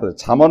잠언, 여러분 해보세요.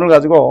 잠언을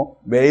가지고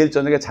매일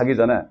저녁에 자기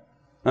전에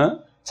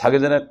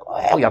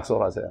꼭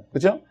약속을 하세요.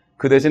 그렇죠?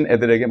 그 대신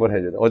애들에게 뭘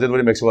해줘야 돼. 어제도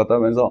우리 멕시코 갔다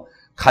오면서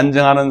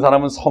간증하는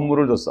사람은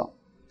선물을 줬어.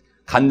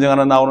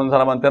 간증하는 나오는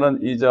사람한테는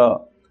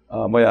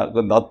그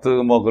너트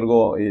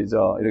그리고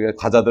이렇게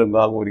과자 들은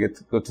거 하고 이렇게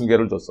그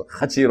 2개를 줬어.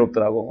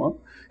 지혜롭더라고.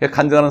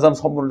 간증하는 사람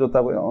선물을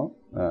줬다고요.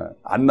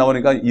 안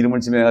나오니까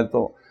이름을 지명해가지고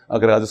또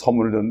그래가지고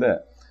선물을 줬는데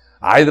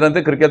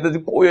아이들한테 그렇게 할 때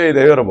꼬여야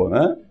돼요, 여러분.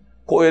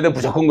 꼬여야 돼.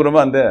 무조건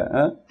그러면 안 돼.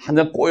 한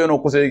장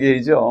꼬여놓고서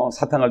얘기해야죠.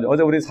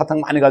 어제 우리 사탕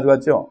많이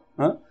가져갔죠?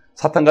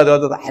 사탕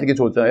가져가서 다 이렇게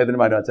줬잖아요. 애들이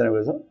많이 왔잖아요.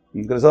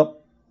 그래서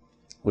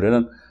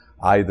우리는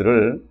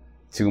아이들을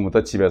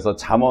지금부터 집에서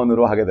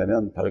잠언으로 하게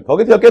되면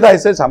거기 몇 개 다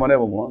있어요. 잠언에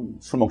보면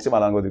술 먹지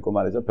말라는 것도 있고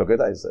말이죠. 몇 개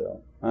다 있어요.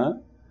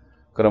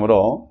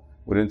 그러므로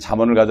우리는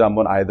잠언을 가지고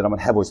한번 아이들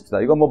한번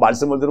해보십시다. 이거 뭐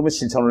말씀을 들으면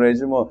실천을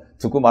해야지 뭐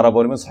듣고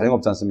말아버리면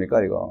소용없지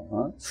않습니까?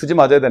 이거 수지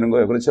맞아야 되는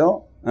거예요.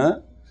 그렇죠?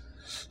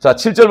 자,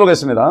 7절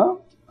보겠습니다.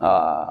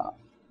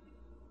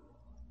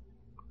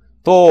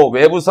 또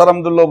외부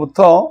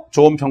사람들로부터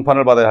좋은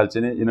평판을 받아야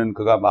할지니 이는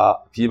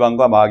그가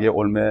비방과 마귀의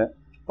올매에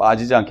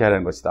빠지지 않게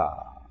하려는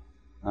것이다.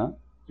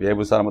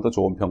 외부 사람부터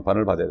좋은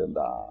평판을 받아야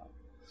된다.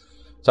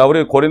 자,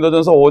 우리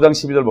고린도전서 5장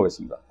 12절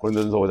보겠습니다.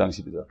 고린도전서 5장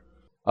 12절.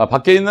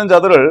 밖에 있는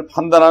자들을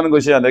판단하는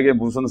것이야 내게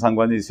무슨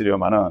상관이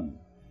있으려마는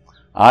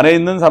안에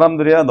있는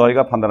사람들이야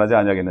너희가 판단하지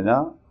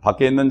아니하겠느냐?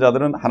 밖에 있는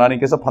자들은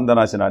하나님께서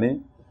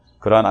판단하시나니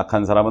그러한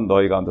악한 사람은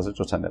너희 가운데서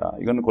쫓아내라.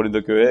 이건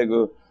고린도 교회의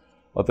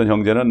어떤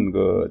형제는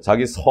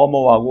자기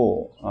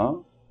서모하고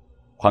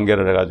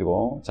관계를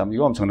해가지고 참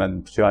이거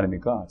엄청난 죄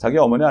아닙니까? 자기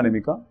어머니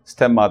아닙니까?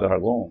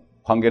 스텝마더하고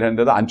관계를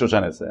했는데도 안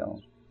쫓아냈어요.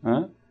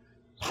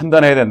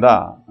 판단해야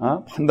된다.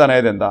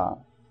 판단해야 된다.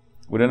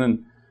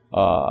 우리는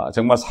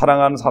정말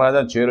사랑하는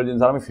죄를 지은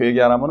사람이 회개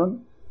안 하면은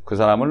그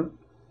사람을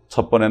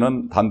첫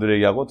번에는 단둘이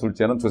얘기하고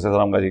둘째는 두세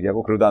사람까지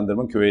얘기하고 그러다 안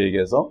들으면 교회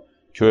얘기해서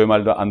교회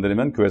말도 안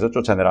들으면 교회에서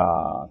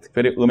쫓아내라.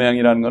 특별히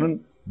음행이라는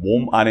것은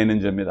몸 안에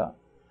있는 죄입니다.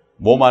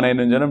 몸 안에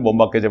있는 죄는 몸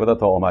밖의 죄보다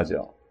더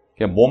엄하죠.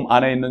 몸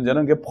안에 있는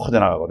죄는 그게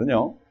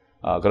퍼져나가거든요.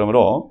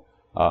 그러므로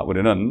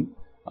우리는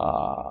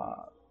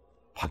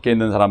밖에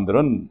있는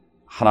사람들은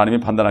하나님이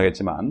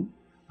판단하겠지만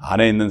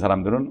안에 있는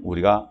사람들은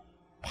우리가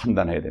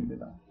판단해야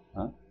됩니다.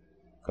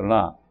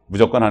 그러나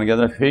무조건 하는 게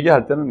아니라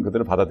회개할 때는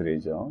그들을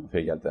받아들여야죠.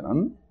 회개할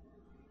때는.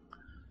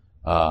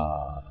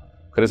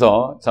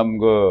 그래서 참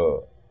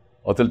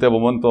어떨 때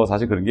보면 또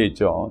사실 그런 게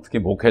있죠. 특히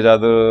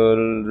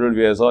목회자들을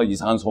위해서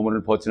이상한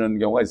소문을 퍼뜨리는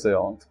경우가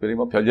있어요. 특별히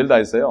뭐 별일 다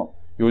있어요.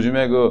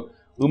 요즘에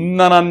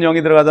음란한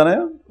영이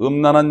들어가잖아요.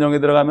 음란한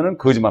영이 들어가면은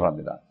거짓말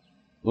합니다.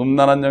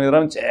 음란한 영이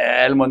들어가면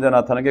제일 먼저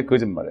나타나는 게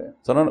거짓말이에요.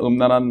 저는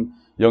음란한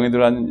영이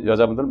들어간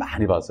여자분들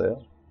많이 봤어요.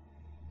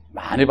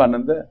 많이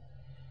봤는데,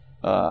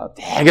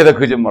 되게 다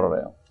거짓말을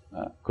해요.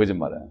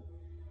 거짓말해요.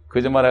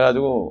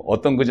 거짓말해가지고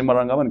어떤 거짓말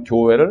하는가 하면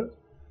교회를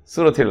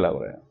쓰러뜨리려고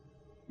그래요.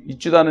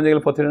 있지도 않은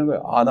얘기를 퍼뜨리는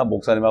거예요. 나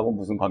목사님하고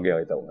무슨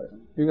관계가 있다고 그래요.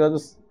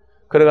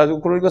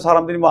 그래가지고, 그러니까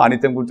사람들이 뭐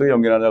아니땐 굴뚝에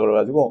연결하자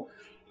그래가지고,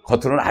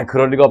 겉으로는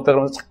그럴 리가 없다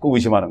그러면서 자꾸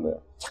의심하는 거예요.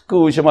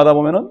 자꾸 의심하다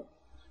보면은,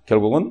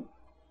 결국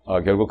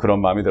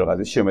그런 마음이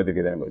들어가지고 시험에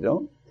들게 되는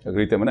거죠.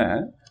 그렇기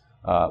때문에,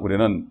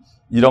 우리는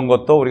이런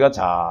것도 우리가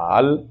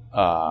잘,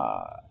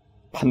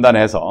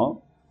 판단해서,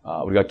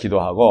 우리가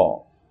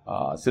기도하고,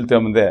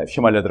 쓸데없는 데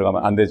휘말려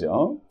들어가면 안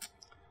되죠.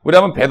 우리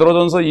한번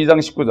베드로전서 2장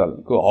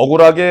 19절,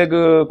 억울하게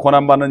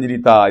고난받는 일이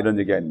있다, 이런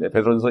얘기가 있는데,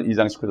 베드로전서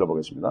 2장 19절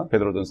보겠습니다.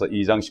 베드로전서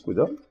 2장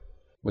 19절.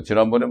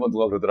 지난번에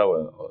누가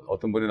그러더라고요.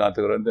 어떤 분이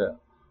나한테 그러는데,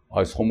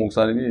 소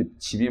목사님이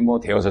집이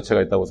대여섯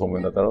채가 있다고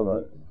소문이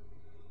났다고.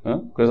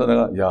 그래서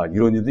내가,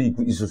 이런 일도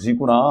있을 수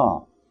있구나.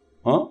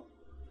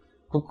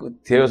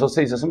 대여섯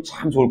채 있었으면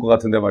참 좋을 것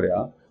같은데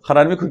말이야.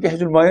 하나님이 그렇게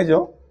해줄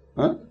모양이죠.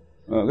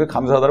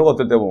 감사하다고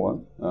어떨 때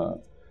보면.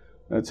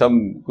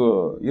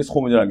 이게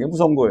소문이라는 게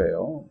무서운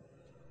거예요.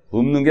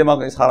 없는 게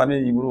막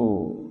사람의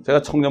입으로,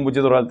 제가 청년부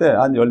지도를 할 때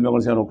한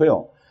 10명을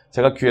세워놓고요.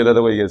 제가 귀에다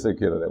대고 얘기했어요,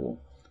 귀에다 대고.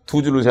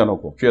 두 줄을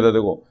세워놓고, 귀에다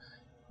대고,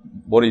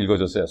 뭐를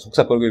읽어줬어요.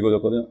 속삭거리고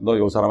읽어줬거든요. 너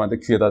요 사람한테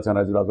귀에다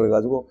전해주라.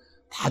 그래가지고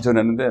다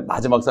전했는데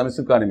마지막 사람이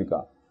쓸 거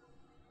아닙니까?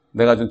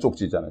 내가 준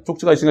쪽지 있잖아요.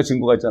 쪽지가 있으니까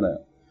증거가 있잖아요.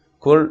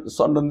 그걸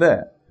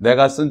썼는데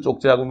내가 쓴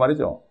쪽지하고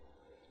말이죠.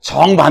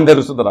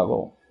 정반대로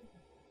쓰더라고.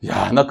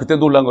 나 그때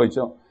놀란 거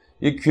있죠.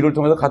 이 귀를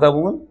통해서 가다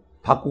보면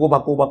바꾸고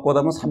하다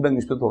보면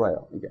 360도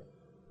돌아요. 이게.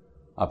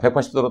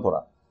 180도로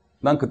돌아.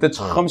 난 그때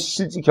처음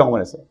실제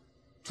경험을 했어요.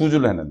 두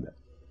줄로 했는데.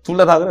 둘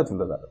다 그래.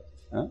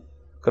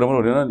 그러면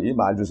우리는 이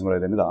말 조심을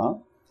해야 됩니다.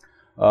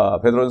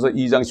 베드로전서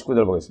 2장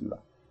 19절 보겠습니다.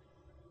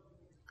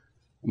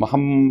 한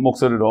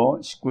목소리로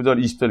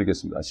 19절, 20절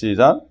읽겠습니다.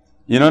 시작.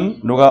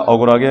 이는 누가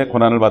억울하게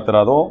고난을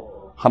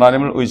받더라도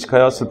하나님을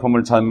의식하여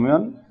슬픔을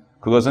참으면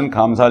그것은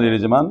감사할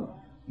일이지만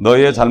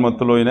너희의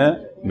잘못들로 인해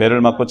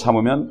매를 맞고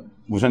참으면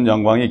무슨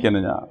영광이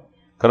있겠느냐.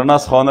 그러나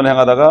선을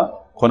행하다가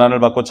고난을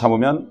받고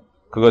참으면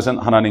그것은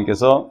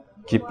하나님께서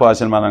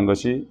기뻐하실 만한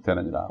것이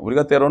되느니라.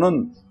 우리가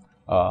때로는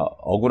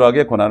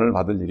억울하게 고난을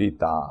받을 일이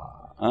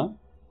있다.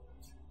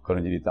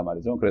 그런 일이 있단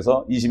말이죠.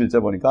 그래서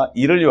 21절 보니까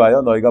이를 위하여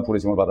너희가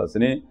부르심을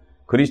받았으니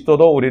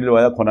그리스도도 우리를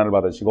위하여 고난을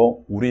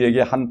받으시고 우리에게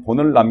한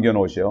본을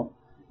남겨놓으시어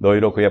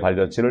너희로 그의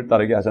발자취를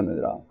따르게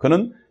하셨느니라.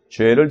 그는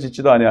죄를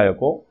짓지도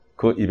아니하였고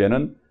그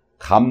입에는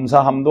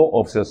감사함도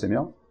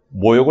없으셨으며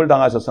모욕을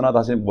당하셨으나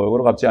다시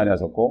모욕으로 갚지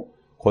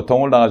아니하셨고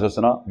고통을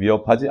당하셨으나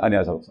위협하지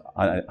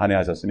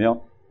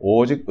아니하셨으며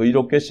오직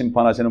의롭게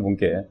심판하시는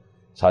분께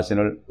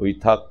자신을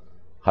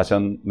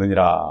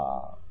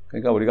의탁하셨느니라.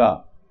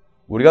 그러니까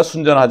우리가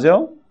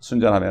순전하죠?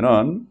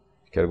 순전하면은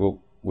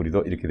결국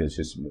우리도 이렇게 될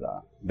수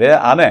있습니다. 내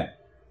안에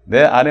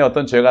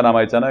어떤 죄가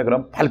남아있잖아요.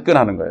 그럼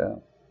발끈하는 거예요.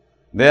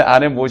 내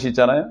안에 무엇이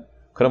있잖아요.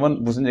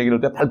 그러면 무슨 얘기를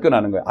할 때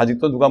발끈하는 거예요.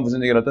 아직도 누가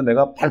무슨 얘기를 할 때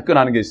내가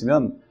발끈하는 게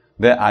있으면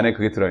내 안에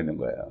그게 들어있는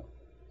거예요.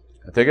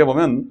 되게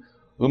보면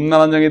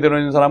음란한 영이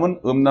들어있는 사람은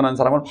음란한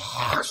사람을 막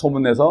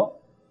소문내서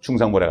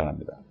중상모략을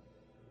합니다.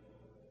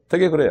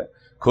 되게 그래요.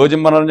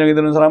 거짓말하는 영이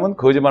드는 사람은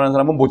거짓말하는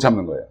사람은 못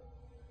참는 거예요.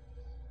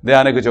 내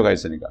안에 그 죄가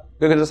있으니까.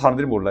 그래서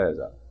사람들이 몰라요.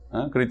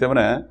 그렇기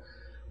때문에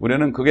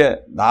우리는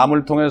그게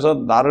남을 통해서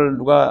나를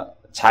누가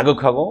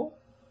자극하고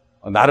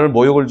나를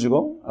모욕을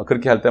주고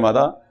그렇게 할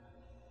때마다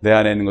내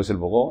안에 있는 것을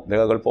보고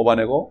내가 그걸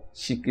뽑아내고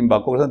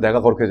씻김받고 그래서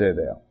내가 거룩해져야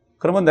돼요.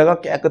 그러면 내가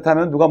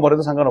깨끗하면 누가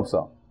뭐래도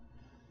상관없어.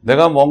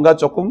 내가 뭔가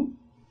조금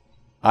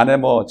안에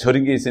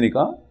절인 게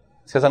있으니까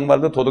세상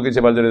말도 도덕의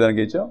재발절이라는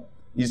게 있죠.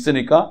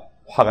 있으니까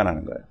화가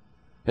나는 거예요.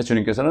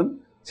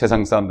 주님께서는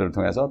세상 사람들을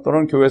통해서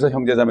또는 교회에서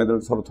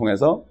형제자매들 서로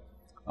통해서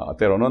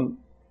때로는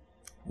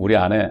우리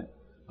안에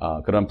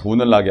그런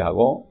분을 나게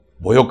하고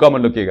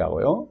모욕감을 느끼게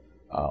하고요.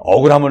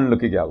 억울함을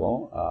느끼게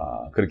하고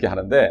그렇게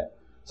하는데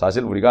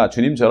사실 우리가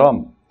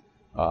주님처럼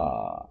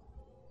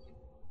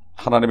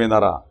하나님의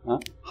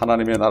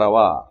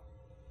나라와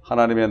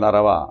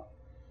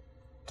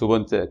두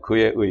번째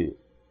그의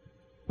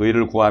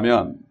의를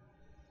구하면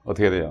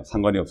어떻게 돼요?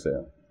 상관이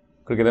없어요.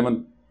 그렇게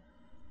되면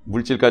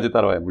물질까지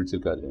따라와요.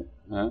 물질까지.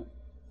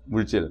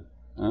 물질.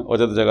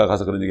 어제도 제가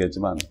가서 그런 얘기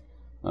했지만,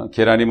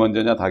 계란이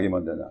먼저냐, 닭이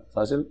먼저냐.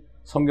 사실,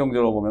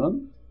 성경적으로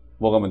보면은,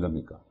 뭐가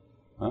먼저입니까?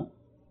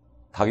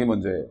 닭이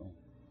먼저예요.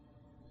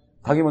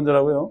 닭이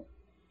먼저라고요.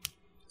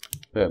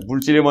 왜?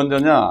 물질이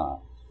먼저냐,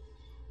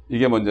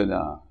 이게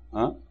먼저냐,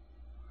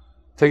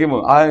 되게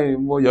뭐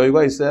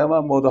여유가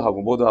있어야만 뭐도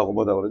하고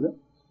그러죠?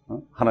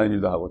 하나님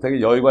일도 하고.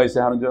 되게 여유가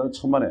있어야 하는 줄은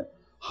천만에.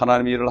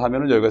 하나님 일을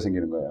하면은 여유가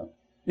생기는 거예요.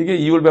 이게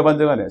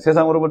이율배반적이네.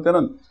 세상으로 볼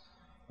때는,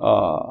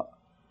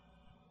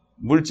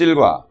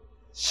 물질과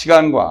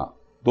시간과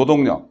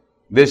노동력,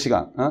 내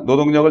시간,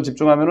 노동력을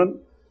집중하면은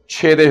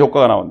최대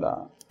효과가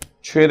나온다.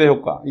 최대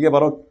효과. 이게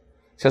바로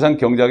세상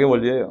경제학의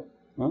원리예요.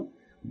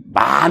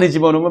 많이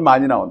집어넣으면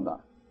많이 나온다.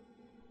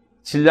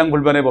 질량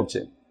불변의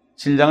법칙.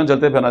 질량은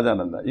절대 변하지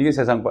않는다. 이게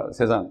세상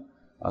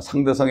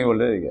상대성의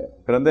원리예요, 이게.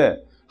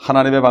 그런데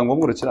하나님의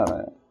방법은 그렇지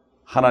않아요.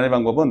 하나님의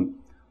방법은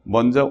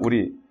먼저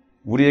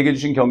우리에게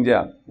주신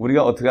경제학,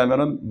 우리가 어떻게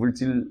하면은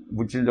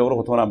물질적으로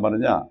고통을 안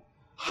받느냐?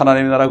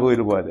 하나님의 나라 그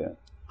의를 보아야 돼요.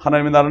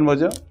 하나님의 나라는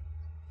뭐죠?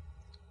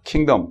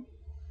 킹덤.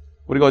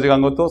 우리가 어제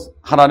간 것도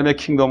하나님의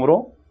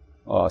킹덤으로,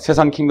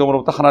 세상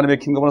킹덤으로부터 하나님의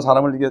킹덤으로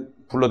사람을 이게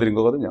불러들인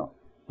거거든요.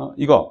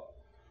 이거.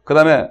 그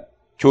다음에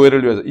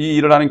교회를 위해서, 이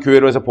일을 하는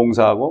교회를 위해서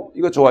봉사하고,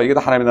 이거 좋아. 이게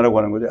다 하나님의 나라고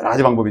하는 거죠. 여러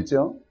가지 방법이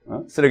있죠.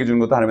 쓰레기 주는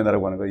것도 하나님의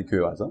나라고 하는 거예요. 이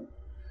교회 와서.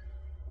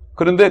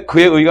 그런데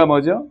그의 의가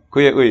뭐죠?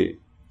 그의 의.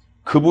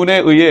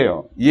 그분의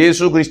의예요.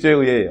 예수 그리스도의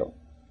의예요.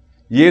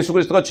 예수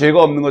그리스도가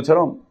죄가 없는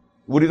것처럼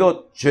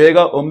우리도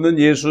죄가 없는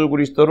예수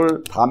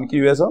그리스도를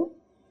닮기 위해서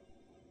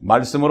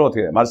말씀으로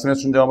어떻게 해요? 말씀의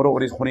순종함으로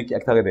우리 혼이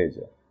깨끗하게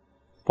되죠.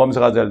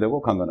 범사가 잘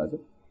되고 강건하죠.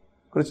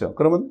 그렇죠.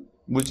 그러면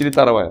물질이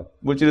따라와요.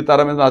 물질이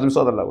따라면서 나 좀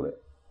써달라고 그래요.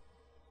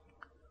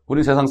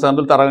 우리 세상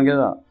사람들 따라가는 게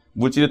아니라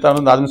물질이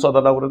따르면 나 좀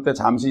써달라고 그럴 때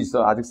잠시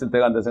있어. 아직 쓸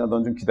때가 안 돼서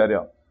넌 좀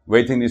기다려.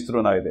 웨이팅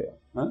리스트로 놔야 돼요.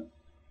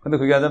 근데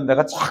그게 아니라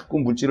내가 자꾸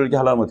물질을 이렇게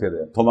하려면 어떻게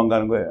돼요?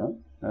 도망가는 거예요.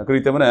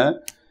 그렇기 때문에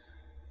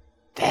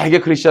되게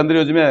크리스천들이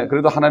요즘에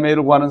그래도 하나님의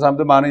의를 구하는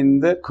사람들 많이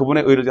있는데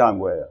그분의 의를 잘 안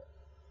구해요.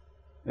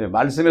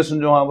 말씀에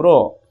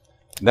순종함으로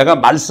내가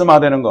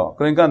말씀화되는 거.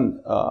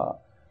 그러니까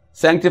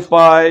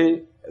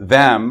sanctify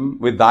them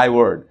with thy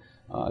word.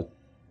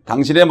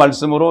 당신의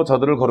말씀으로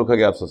저들을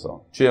거룩하게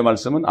합소서. 주의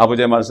말씀은,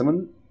 아버지의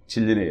말씀은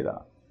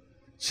진리니이다.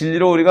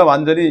 진리로 우리가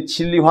완전히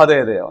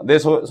진리화돼야 돼요. 내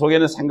속에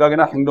있는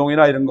생각이나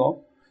행동이나 이런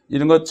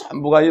거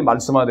전부가 이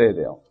말씀화돼야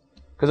돼요.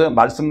 그래서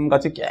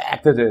말씀같이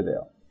깨끗해져야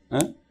돼요.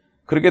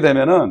 그렇게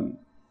되면은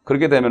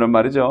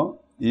말이죠.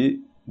 이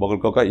먹을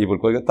것과 입을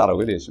것 이게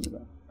따라오게 되어 있습니다.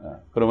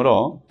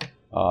 그러므로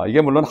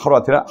이게 물론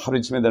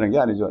하루이쯤에 되는 게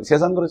아니죠.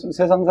 세상 그렇지만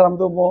세상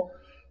사람도 뭐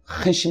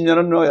한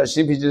 10년은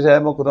열심히 빚으세요.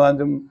 뭐 그동안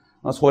좀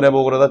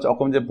손해보고 그러다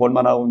조금 이제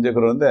볼만하고 이제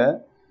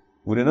그러는데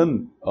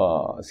우리는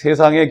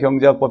세상의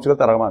경제학 법칙을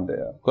따라가면 안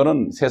돼요.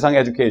 그거는 세상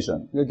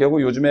에듀케이션.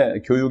 결국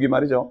요즘에 교육이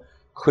말이죠.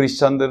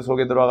 크리스천들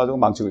속에 들어와가지고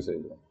망치고 있어요.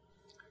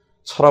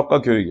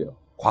 철학과 교육이요.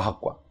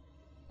 과학과.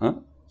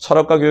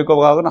 철학과 교육과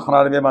과학은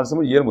하나님의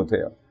말씀을 이해를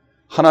못해요.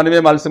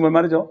 하나님의 말씀을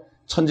말이죠.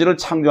 천지를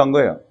창조한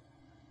거예요.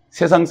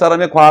 세상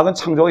사람의 과학은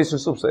창조가 있을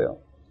수 없어요.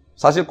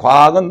 사실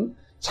과학은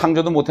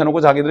창조도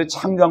못해놓고 자기들이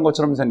창조한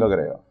것처럼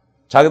생각을 해요.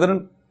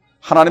 자기들은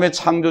하나님의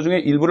창조 중에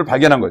일부를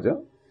발견한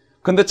거죠.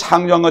 근데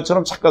창조한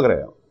것처럼 착각을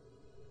해요.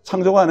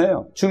 창조가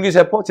아니에요.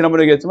 줄기세포,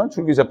 지난번에 얘기했지만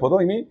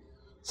줄기세포도 이미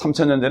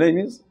 3000년 전에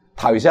이미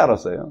다윗이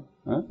알았어요.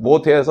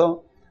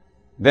 모태에서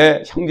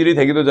내 형질이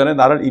되기도 전에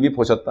나를 이미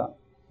보셨다.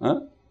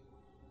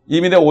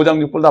 이미 내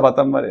오장육부를 다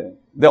봤단 말이에요.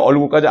 내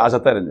얼굴까지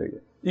아셨다 이런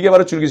얘기예요. 이게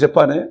바로 줄기세포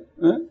아니에요?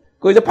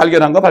 그거 이제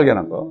발견한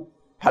거라고요.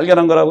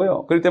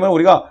 그렇기 때문에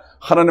우리가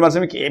하나님의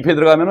말씀이 깊이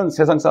들어가면은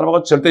세상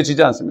사람하고 절대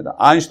지지 않습니다.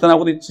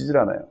 아인슈타인하고도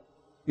지지를 않아요.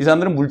 이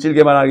사람들은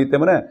물질계만 하기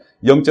때문에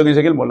영적인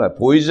세계를 몰라요.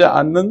 보이지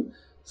않는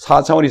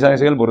 4차원 이상의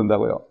세계를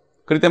모른다고요.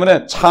 그렇기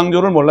때문에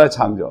창조를 몰라요,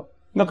 창조.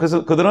 그러니까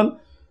그래서 그들은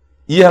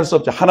이해할 수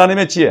없죠.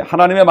 하나님의 지혜,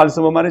 하나님의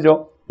말씀은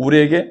말이죠.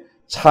 우리에게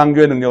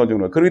창조의 능력을 주는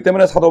거예요. 그렇기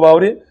때문에 사도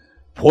바울이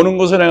보는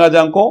것을 행하지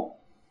않고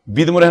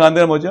믿음으로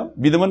행한다는 뭐죠?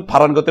 믿음은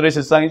바라는 것들의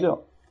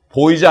실상이죠.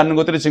 보이지 않는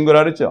것들의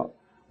증거라 그랬죠.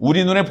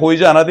 우리 눈에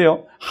보이지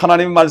않아도요.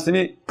 하나님의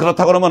말씀이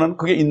그렇다 그러면은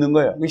그게 있는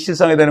거예요. 그게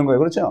실상이 되는 거예요.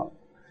 그렇죠?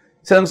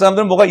 세상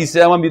사람들은 뭐가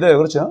있어야만 믿어요.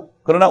 그렇죠?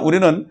 그러나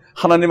우리는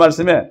하나님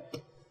말씀에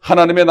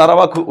하나님의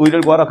나라와 그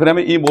의를 구하라.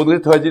 그러면 이 모든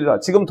것이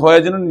더해지리라. 지금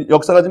더해지는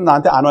역사가 지금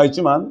나한테 안 와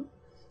있지만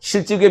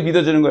실제 그게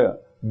믿어지는 거예요.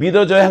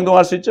 믿어져야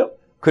행동할 수 있죠?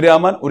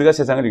 그래야만 우리가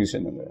세상을 이길 수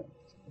있는 거예요.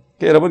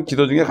 그러니까 여러분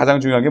기도 중에 가장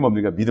중요한 게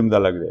뭡니까? 믿음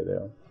달라고 그래야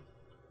돼요.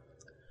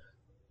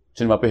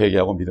 주님 앞에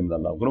회개하고 믿음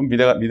달라고. 그럼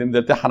믿음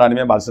될 때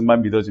하나님의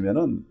말씀만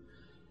믿어지면은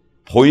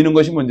보이는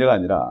것이 문제가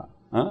아니라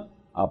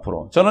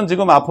앞으로. 저는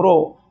지금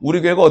앞으로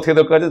우리 교회가 어떻게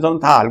될까지 저는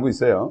다 알고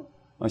있어요.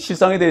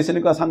 실상이 돼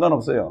있으니까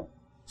상관없어요.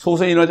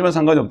 소수의 인원이지만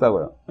상관이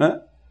없다고요.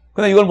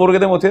 근데 이걸 모르게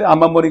되면 어떻게 돼?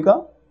 앞만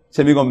보니까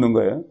재미가 없는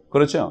거예요.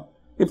 그렇죠?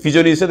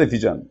 비전이 있어야 돼,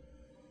 비전.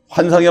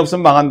 환상이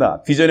없으면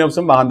망한다. 비전이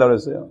없으면 망한다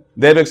그랬어요.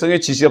 내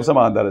백성의 지식이 없으면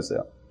망한다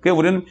그랬어요. 그러니까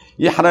우리는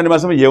이 하나님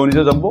말씀은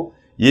예언이죠, 전부.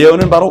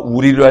 예언은 바로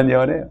우리를 위한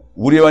예언이에요.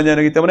 우리를 위한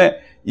예언이기 때문에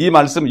이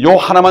말씀, 요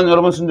하나만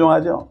여러분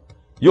순종하죠.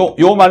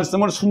 요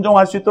말씀을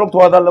순종할 수 있도록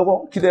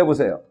도와달라고 기도해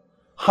보세요.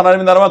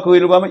 하나님의 나라만 그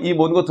일을 구하면 이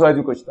모든 거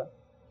더해줄 것이다.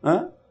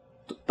 어?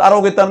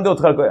 따라오겠다는데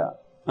어떡할 거야?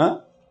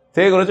 어?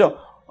 되게 그러죠.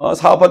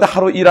 사업할 때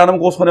하루 일 안 하면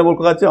그거 손해볼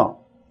것 같죠?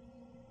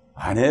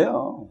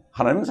 아니에요.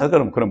 하나님은 잘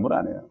그런 분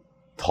아니에요.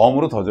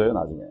 덤으로 더 줘요,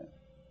 나중에.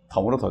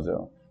 덤으로 더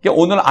줘요.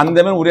 그러니까 오늘 안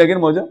되면 우리에게는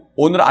뭐죠?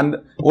 오늘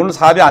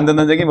사업이 안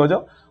된다는 얘기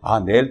뭐죠? 아,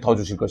 내일 더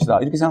주실 것이다.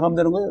 이렇게 생각하면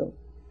되는 거예요.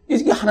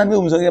 이게 하나님의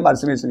음성에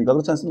말씀이 있으니까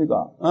그렇지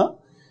않습니까? 어?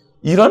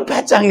 이런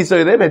배짱이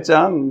있어야 돼,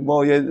 배짱.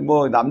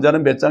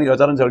 남자는 배짱,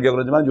 여자는 절개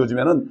그러지만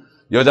요즘에는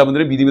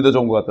여자분들이 믿음이 더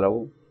좋은 것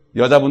같더라고.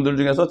 여자분들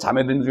중에서,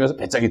 자매들 중에서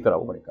배짱이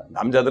있더라고, 보니까.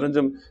 남자들은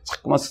좀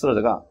자꾸만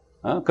스스러져가.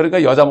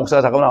 그러니까 여자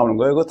목사가 자꾸 나오는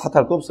거예요. 그거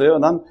탓할 거 없어요.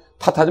 난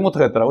탓하지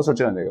못하겠더라고,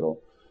 솔직한 얘기로.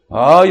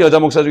 여자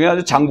목사 중에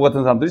아주 장부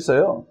같은 사람도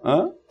있어요.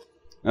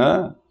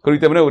 그렇기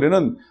때문에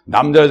우리는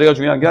남자, 여자가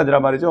중요한 게 아니라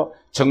말이죠.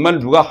 정말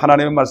누가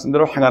하나님의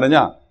말씀대로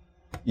행하느냐.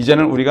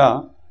 이제는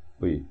우리가,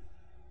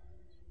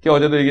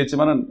 어제도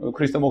얘기했지만은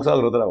크리스도 목사가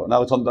그러더라고.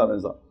 나하고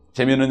전도하면서.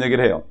 재미있는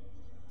얘기를 해요.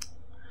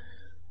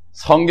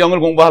 성경을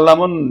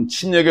공부하려면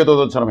침례교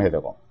도도처럼 해야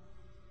되고,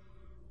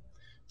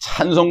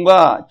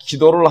 찬송과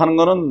기도를 하는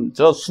거는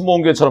저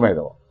수목교처럼 해야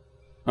되고,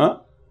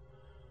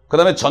 그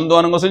다음에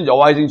전도하는 것은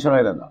여호와의 증인처럼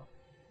해야 된다.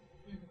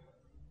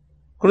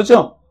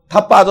 그렇죠?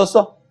 다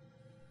빠졌어.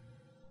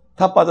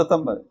 다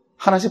빠졌단 말이에요.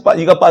 하나씩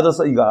이가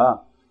빠졌어,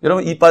 이가.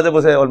 여러분, 이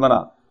빠져보세요,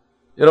 얼마나.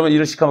 여러분,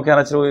 이를 시커멓게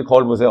하나 치르고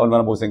거울 보세요,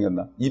 얼마나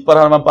못생겼나. 이빨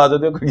하나만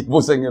빠져도 그렇게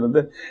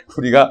못생겼는데,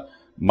 우리가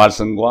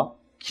말씀과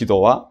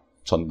기도와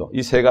전도,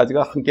 이 세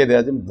가지가 함께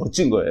돼야지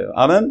멋진 거예요.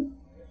 아멘?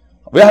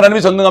 왜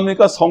하나님이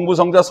전능합니까? 성부,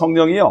 성자,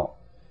 성령이요.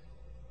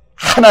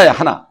 하나야,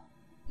 하나.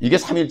 이게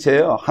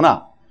삼일체예요,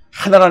 하나.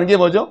 하나라는 게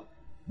뭐죠?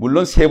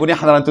 물론 세 분이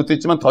하나라는 뜻도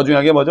있지만 더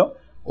중요한 게 뭐죠?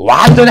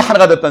 완전히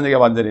하나가 됐다는 얘기가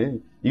완전히.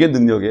 이게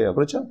능력이에요.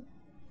 그렇죠?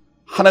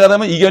 하나가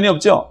되면 이견이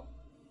없죠?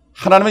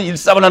 하나님은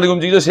일삼을 하나님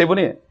움직이죠, 세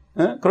분이.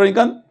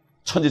 그러니까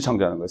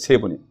천지창조하는 거예요, 세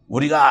분이.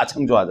 우리가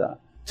창조하자.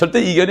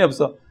 절대 이견이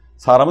없어.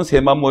 사람은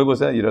셋만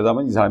모여보세요.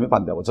 이러다면 이 사람이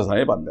반대하고 저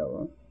사람이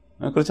반대하고.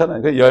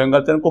 그렇잖아요. 여행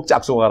갈 때는 꼭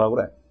짝수고 가라고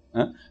그래.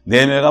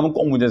 4명이 가면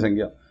꼭 문제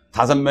생겨.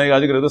 5명이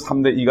가지 그래도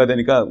 3대 2가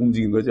되니까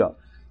움직인 거죠.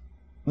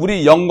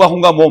 우리 영과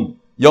혼과 몸,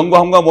 영과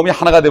혼과 몸이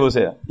하나가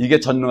되보세요. 이게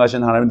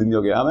전능하신 하나님의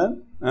능력이에요.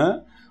 아멘?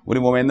 우리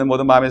몸에 있는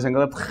모든 마음의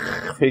생각을 다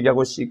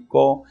회개하고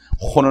씻고,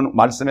 혼은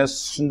말씀에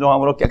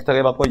순종함으로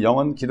깨끗하게 받고,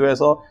 영은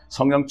기도해서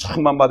성령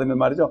충만 받으면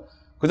말이죠.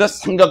 그저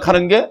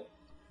생각하는 게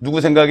누구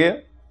생각이에요?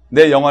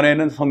 내 영 안에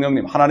있는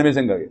성령님, 하나님의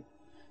생각이에요.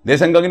 내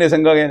생각이 내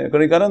생각이에요.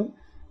 그러니까는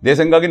내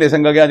생각이 내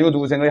생각이 아니고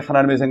누구 생각이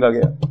하나님의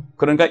생각이에요.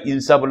 그러니까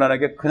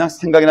일사불란하게 그냥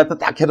생각이 났다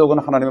딱 해도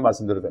그건 하나님의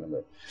말씀대로 되는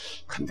거예요.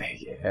 근데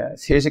이게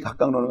셋이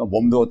각각 노는 건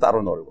몸도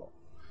따로 놀고,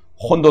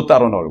 혼도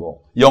따로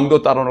놀고,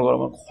 영도 따로 놀고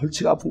그러면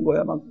골치가 아픈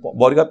거야. 막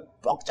머리가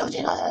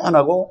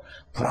뻑적지근하고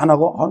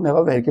불안하고,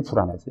 내가 왜 이렇게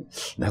불안하지?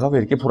 내가 왜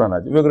이렇게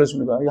불안하지? 왜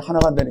그렇습니까? 이게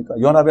하나가 안 되니까,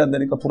 연합이 안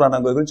되니까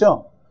불안한 거예요.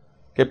 그렇죠?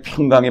 그게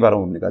평강이 바로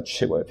뭡니까?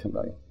 최고의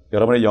평강이.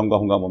 여러분의 영과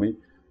혼과 몸이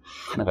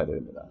하나가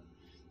됩니다.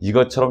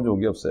 이것처럼 좋은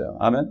게 없어요.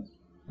 아멘?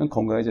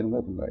 건강해지는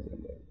거예요, 건강해지는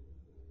거예요.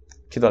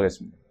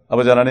 기도하겠습니다.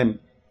 아버지 하나님,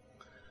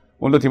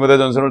 오늘도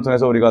디모데전서를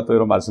통해서 우리가 또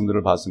이런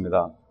말씀들을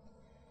봤습니다.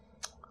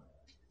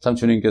 참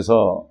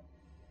주님께서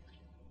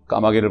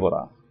까마귀를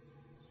보라,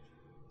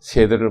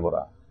 새들을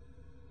보라,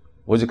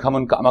 오직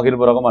하면 까마귀를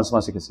보라고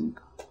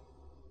말씀하시겠습니까?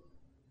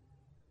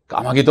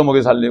 까마귀도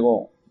먹여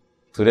살리고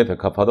들의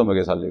백합화도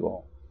먹여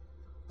살리고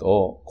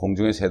또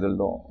공중의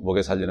새들도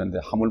먹여 살리는데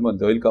하물며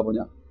너일까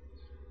보냐?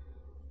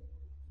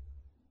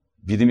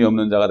 믿음이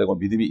없는 자가 되고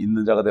믿음이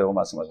있는 자가 되라고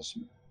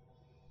말씀하셨습니다.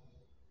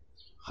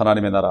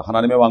 하나님의 나라,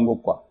 하나님의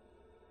왕국과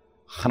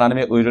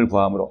하나님의 의를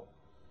구함으로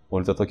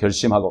오늘부터 더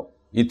결심하고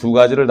이 두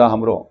가지를 다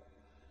함으로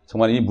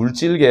정말 이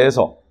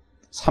물질계에서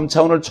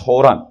 3차원을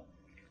초월한,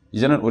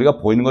 이제는 우리가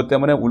보이는 것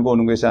때문에 울고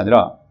오는 것이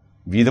아니라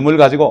믿음을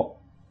가지고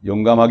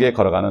용감하게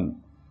걸어가는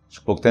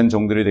축복된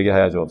종들이 되게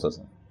하여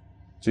주옵소서.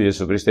 주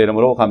예수 그리스도의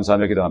이름으로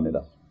감사하며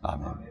기도합니다.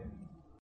 아멘.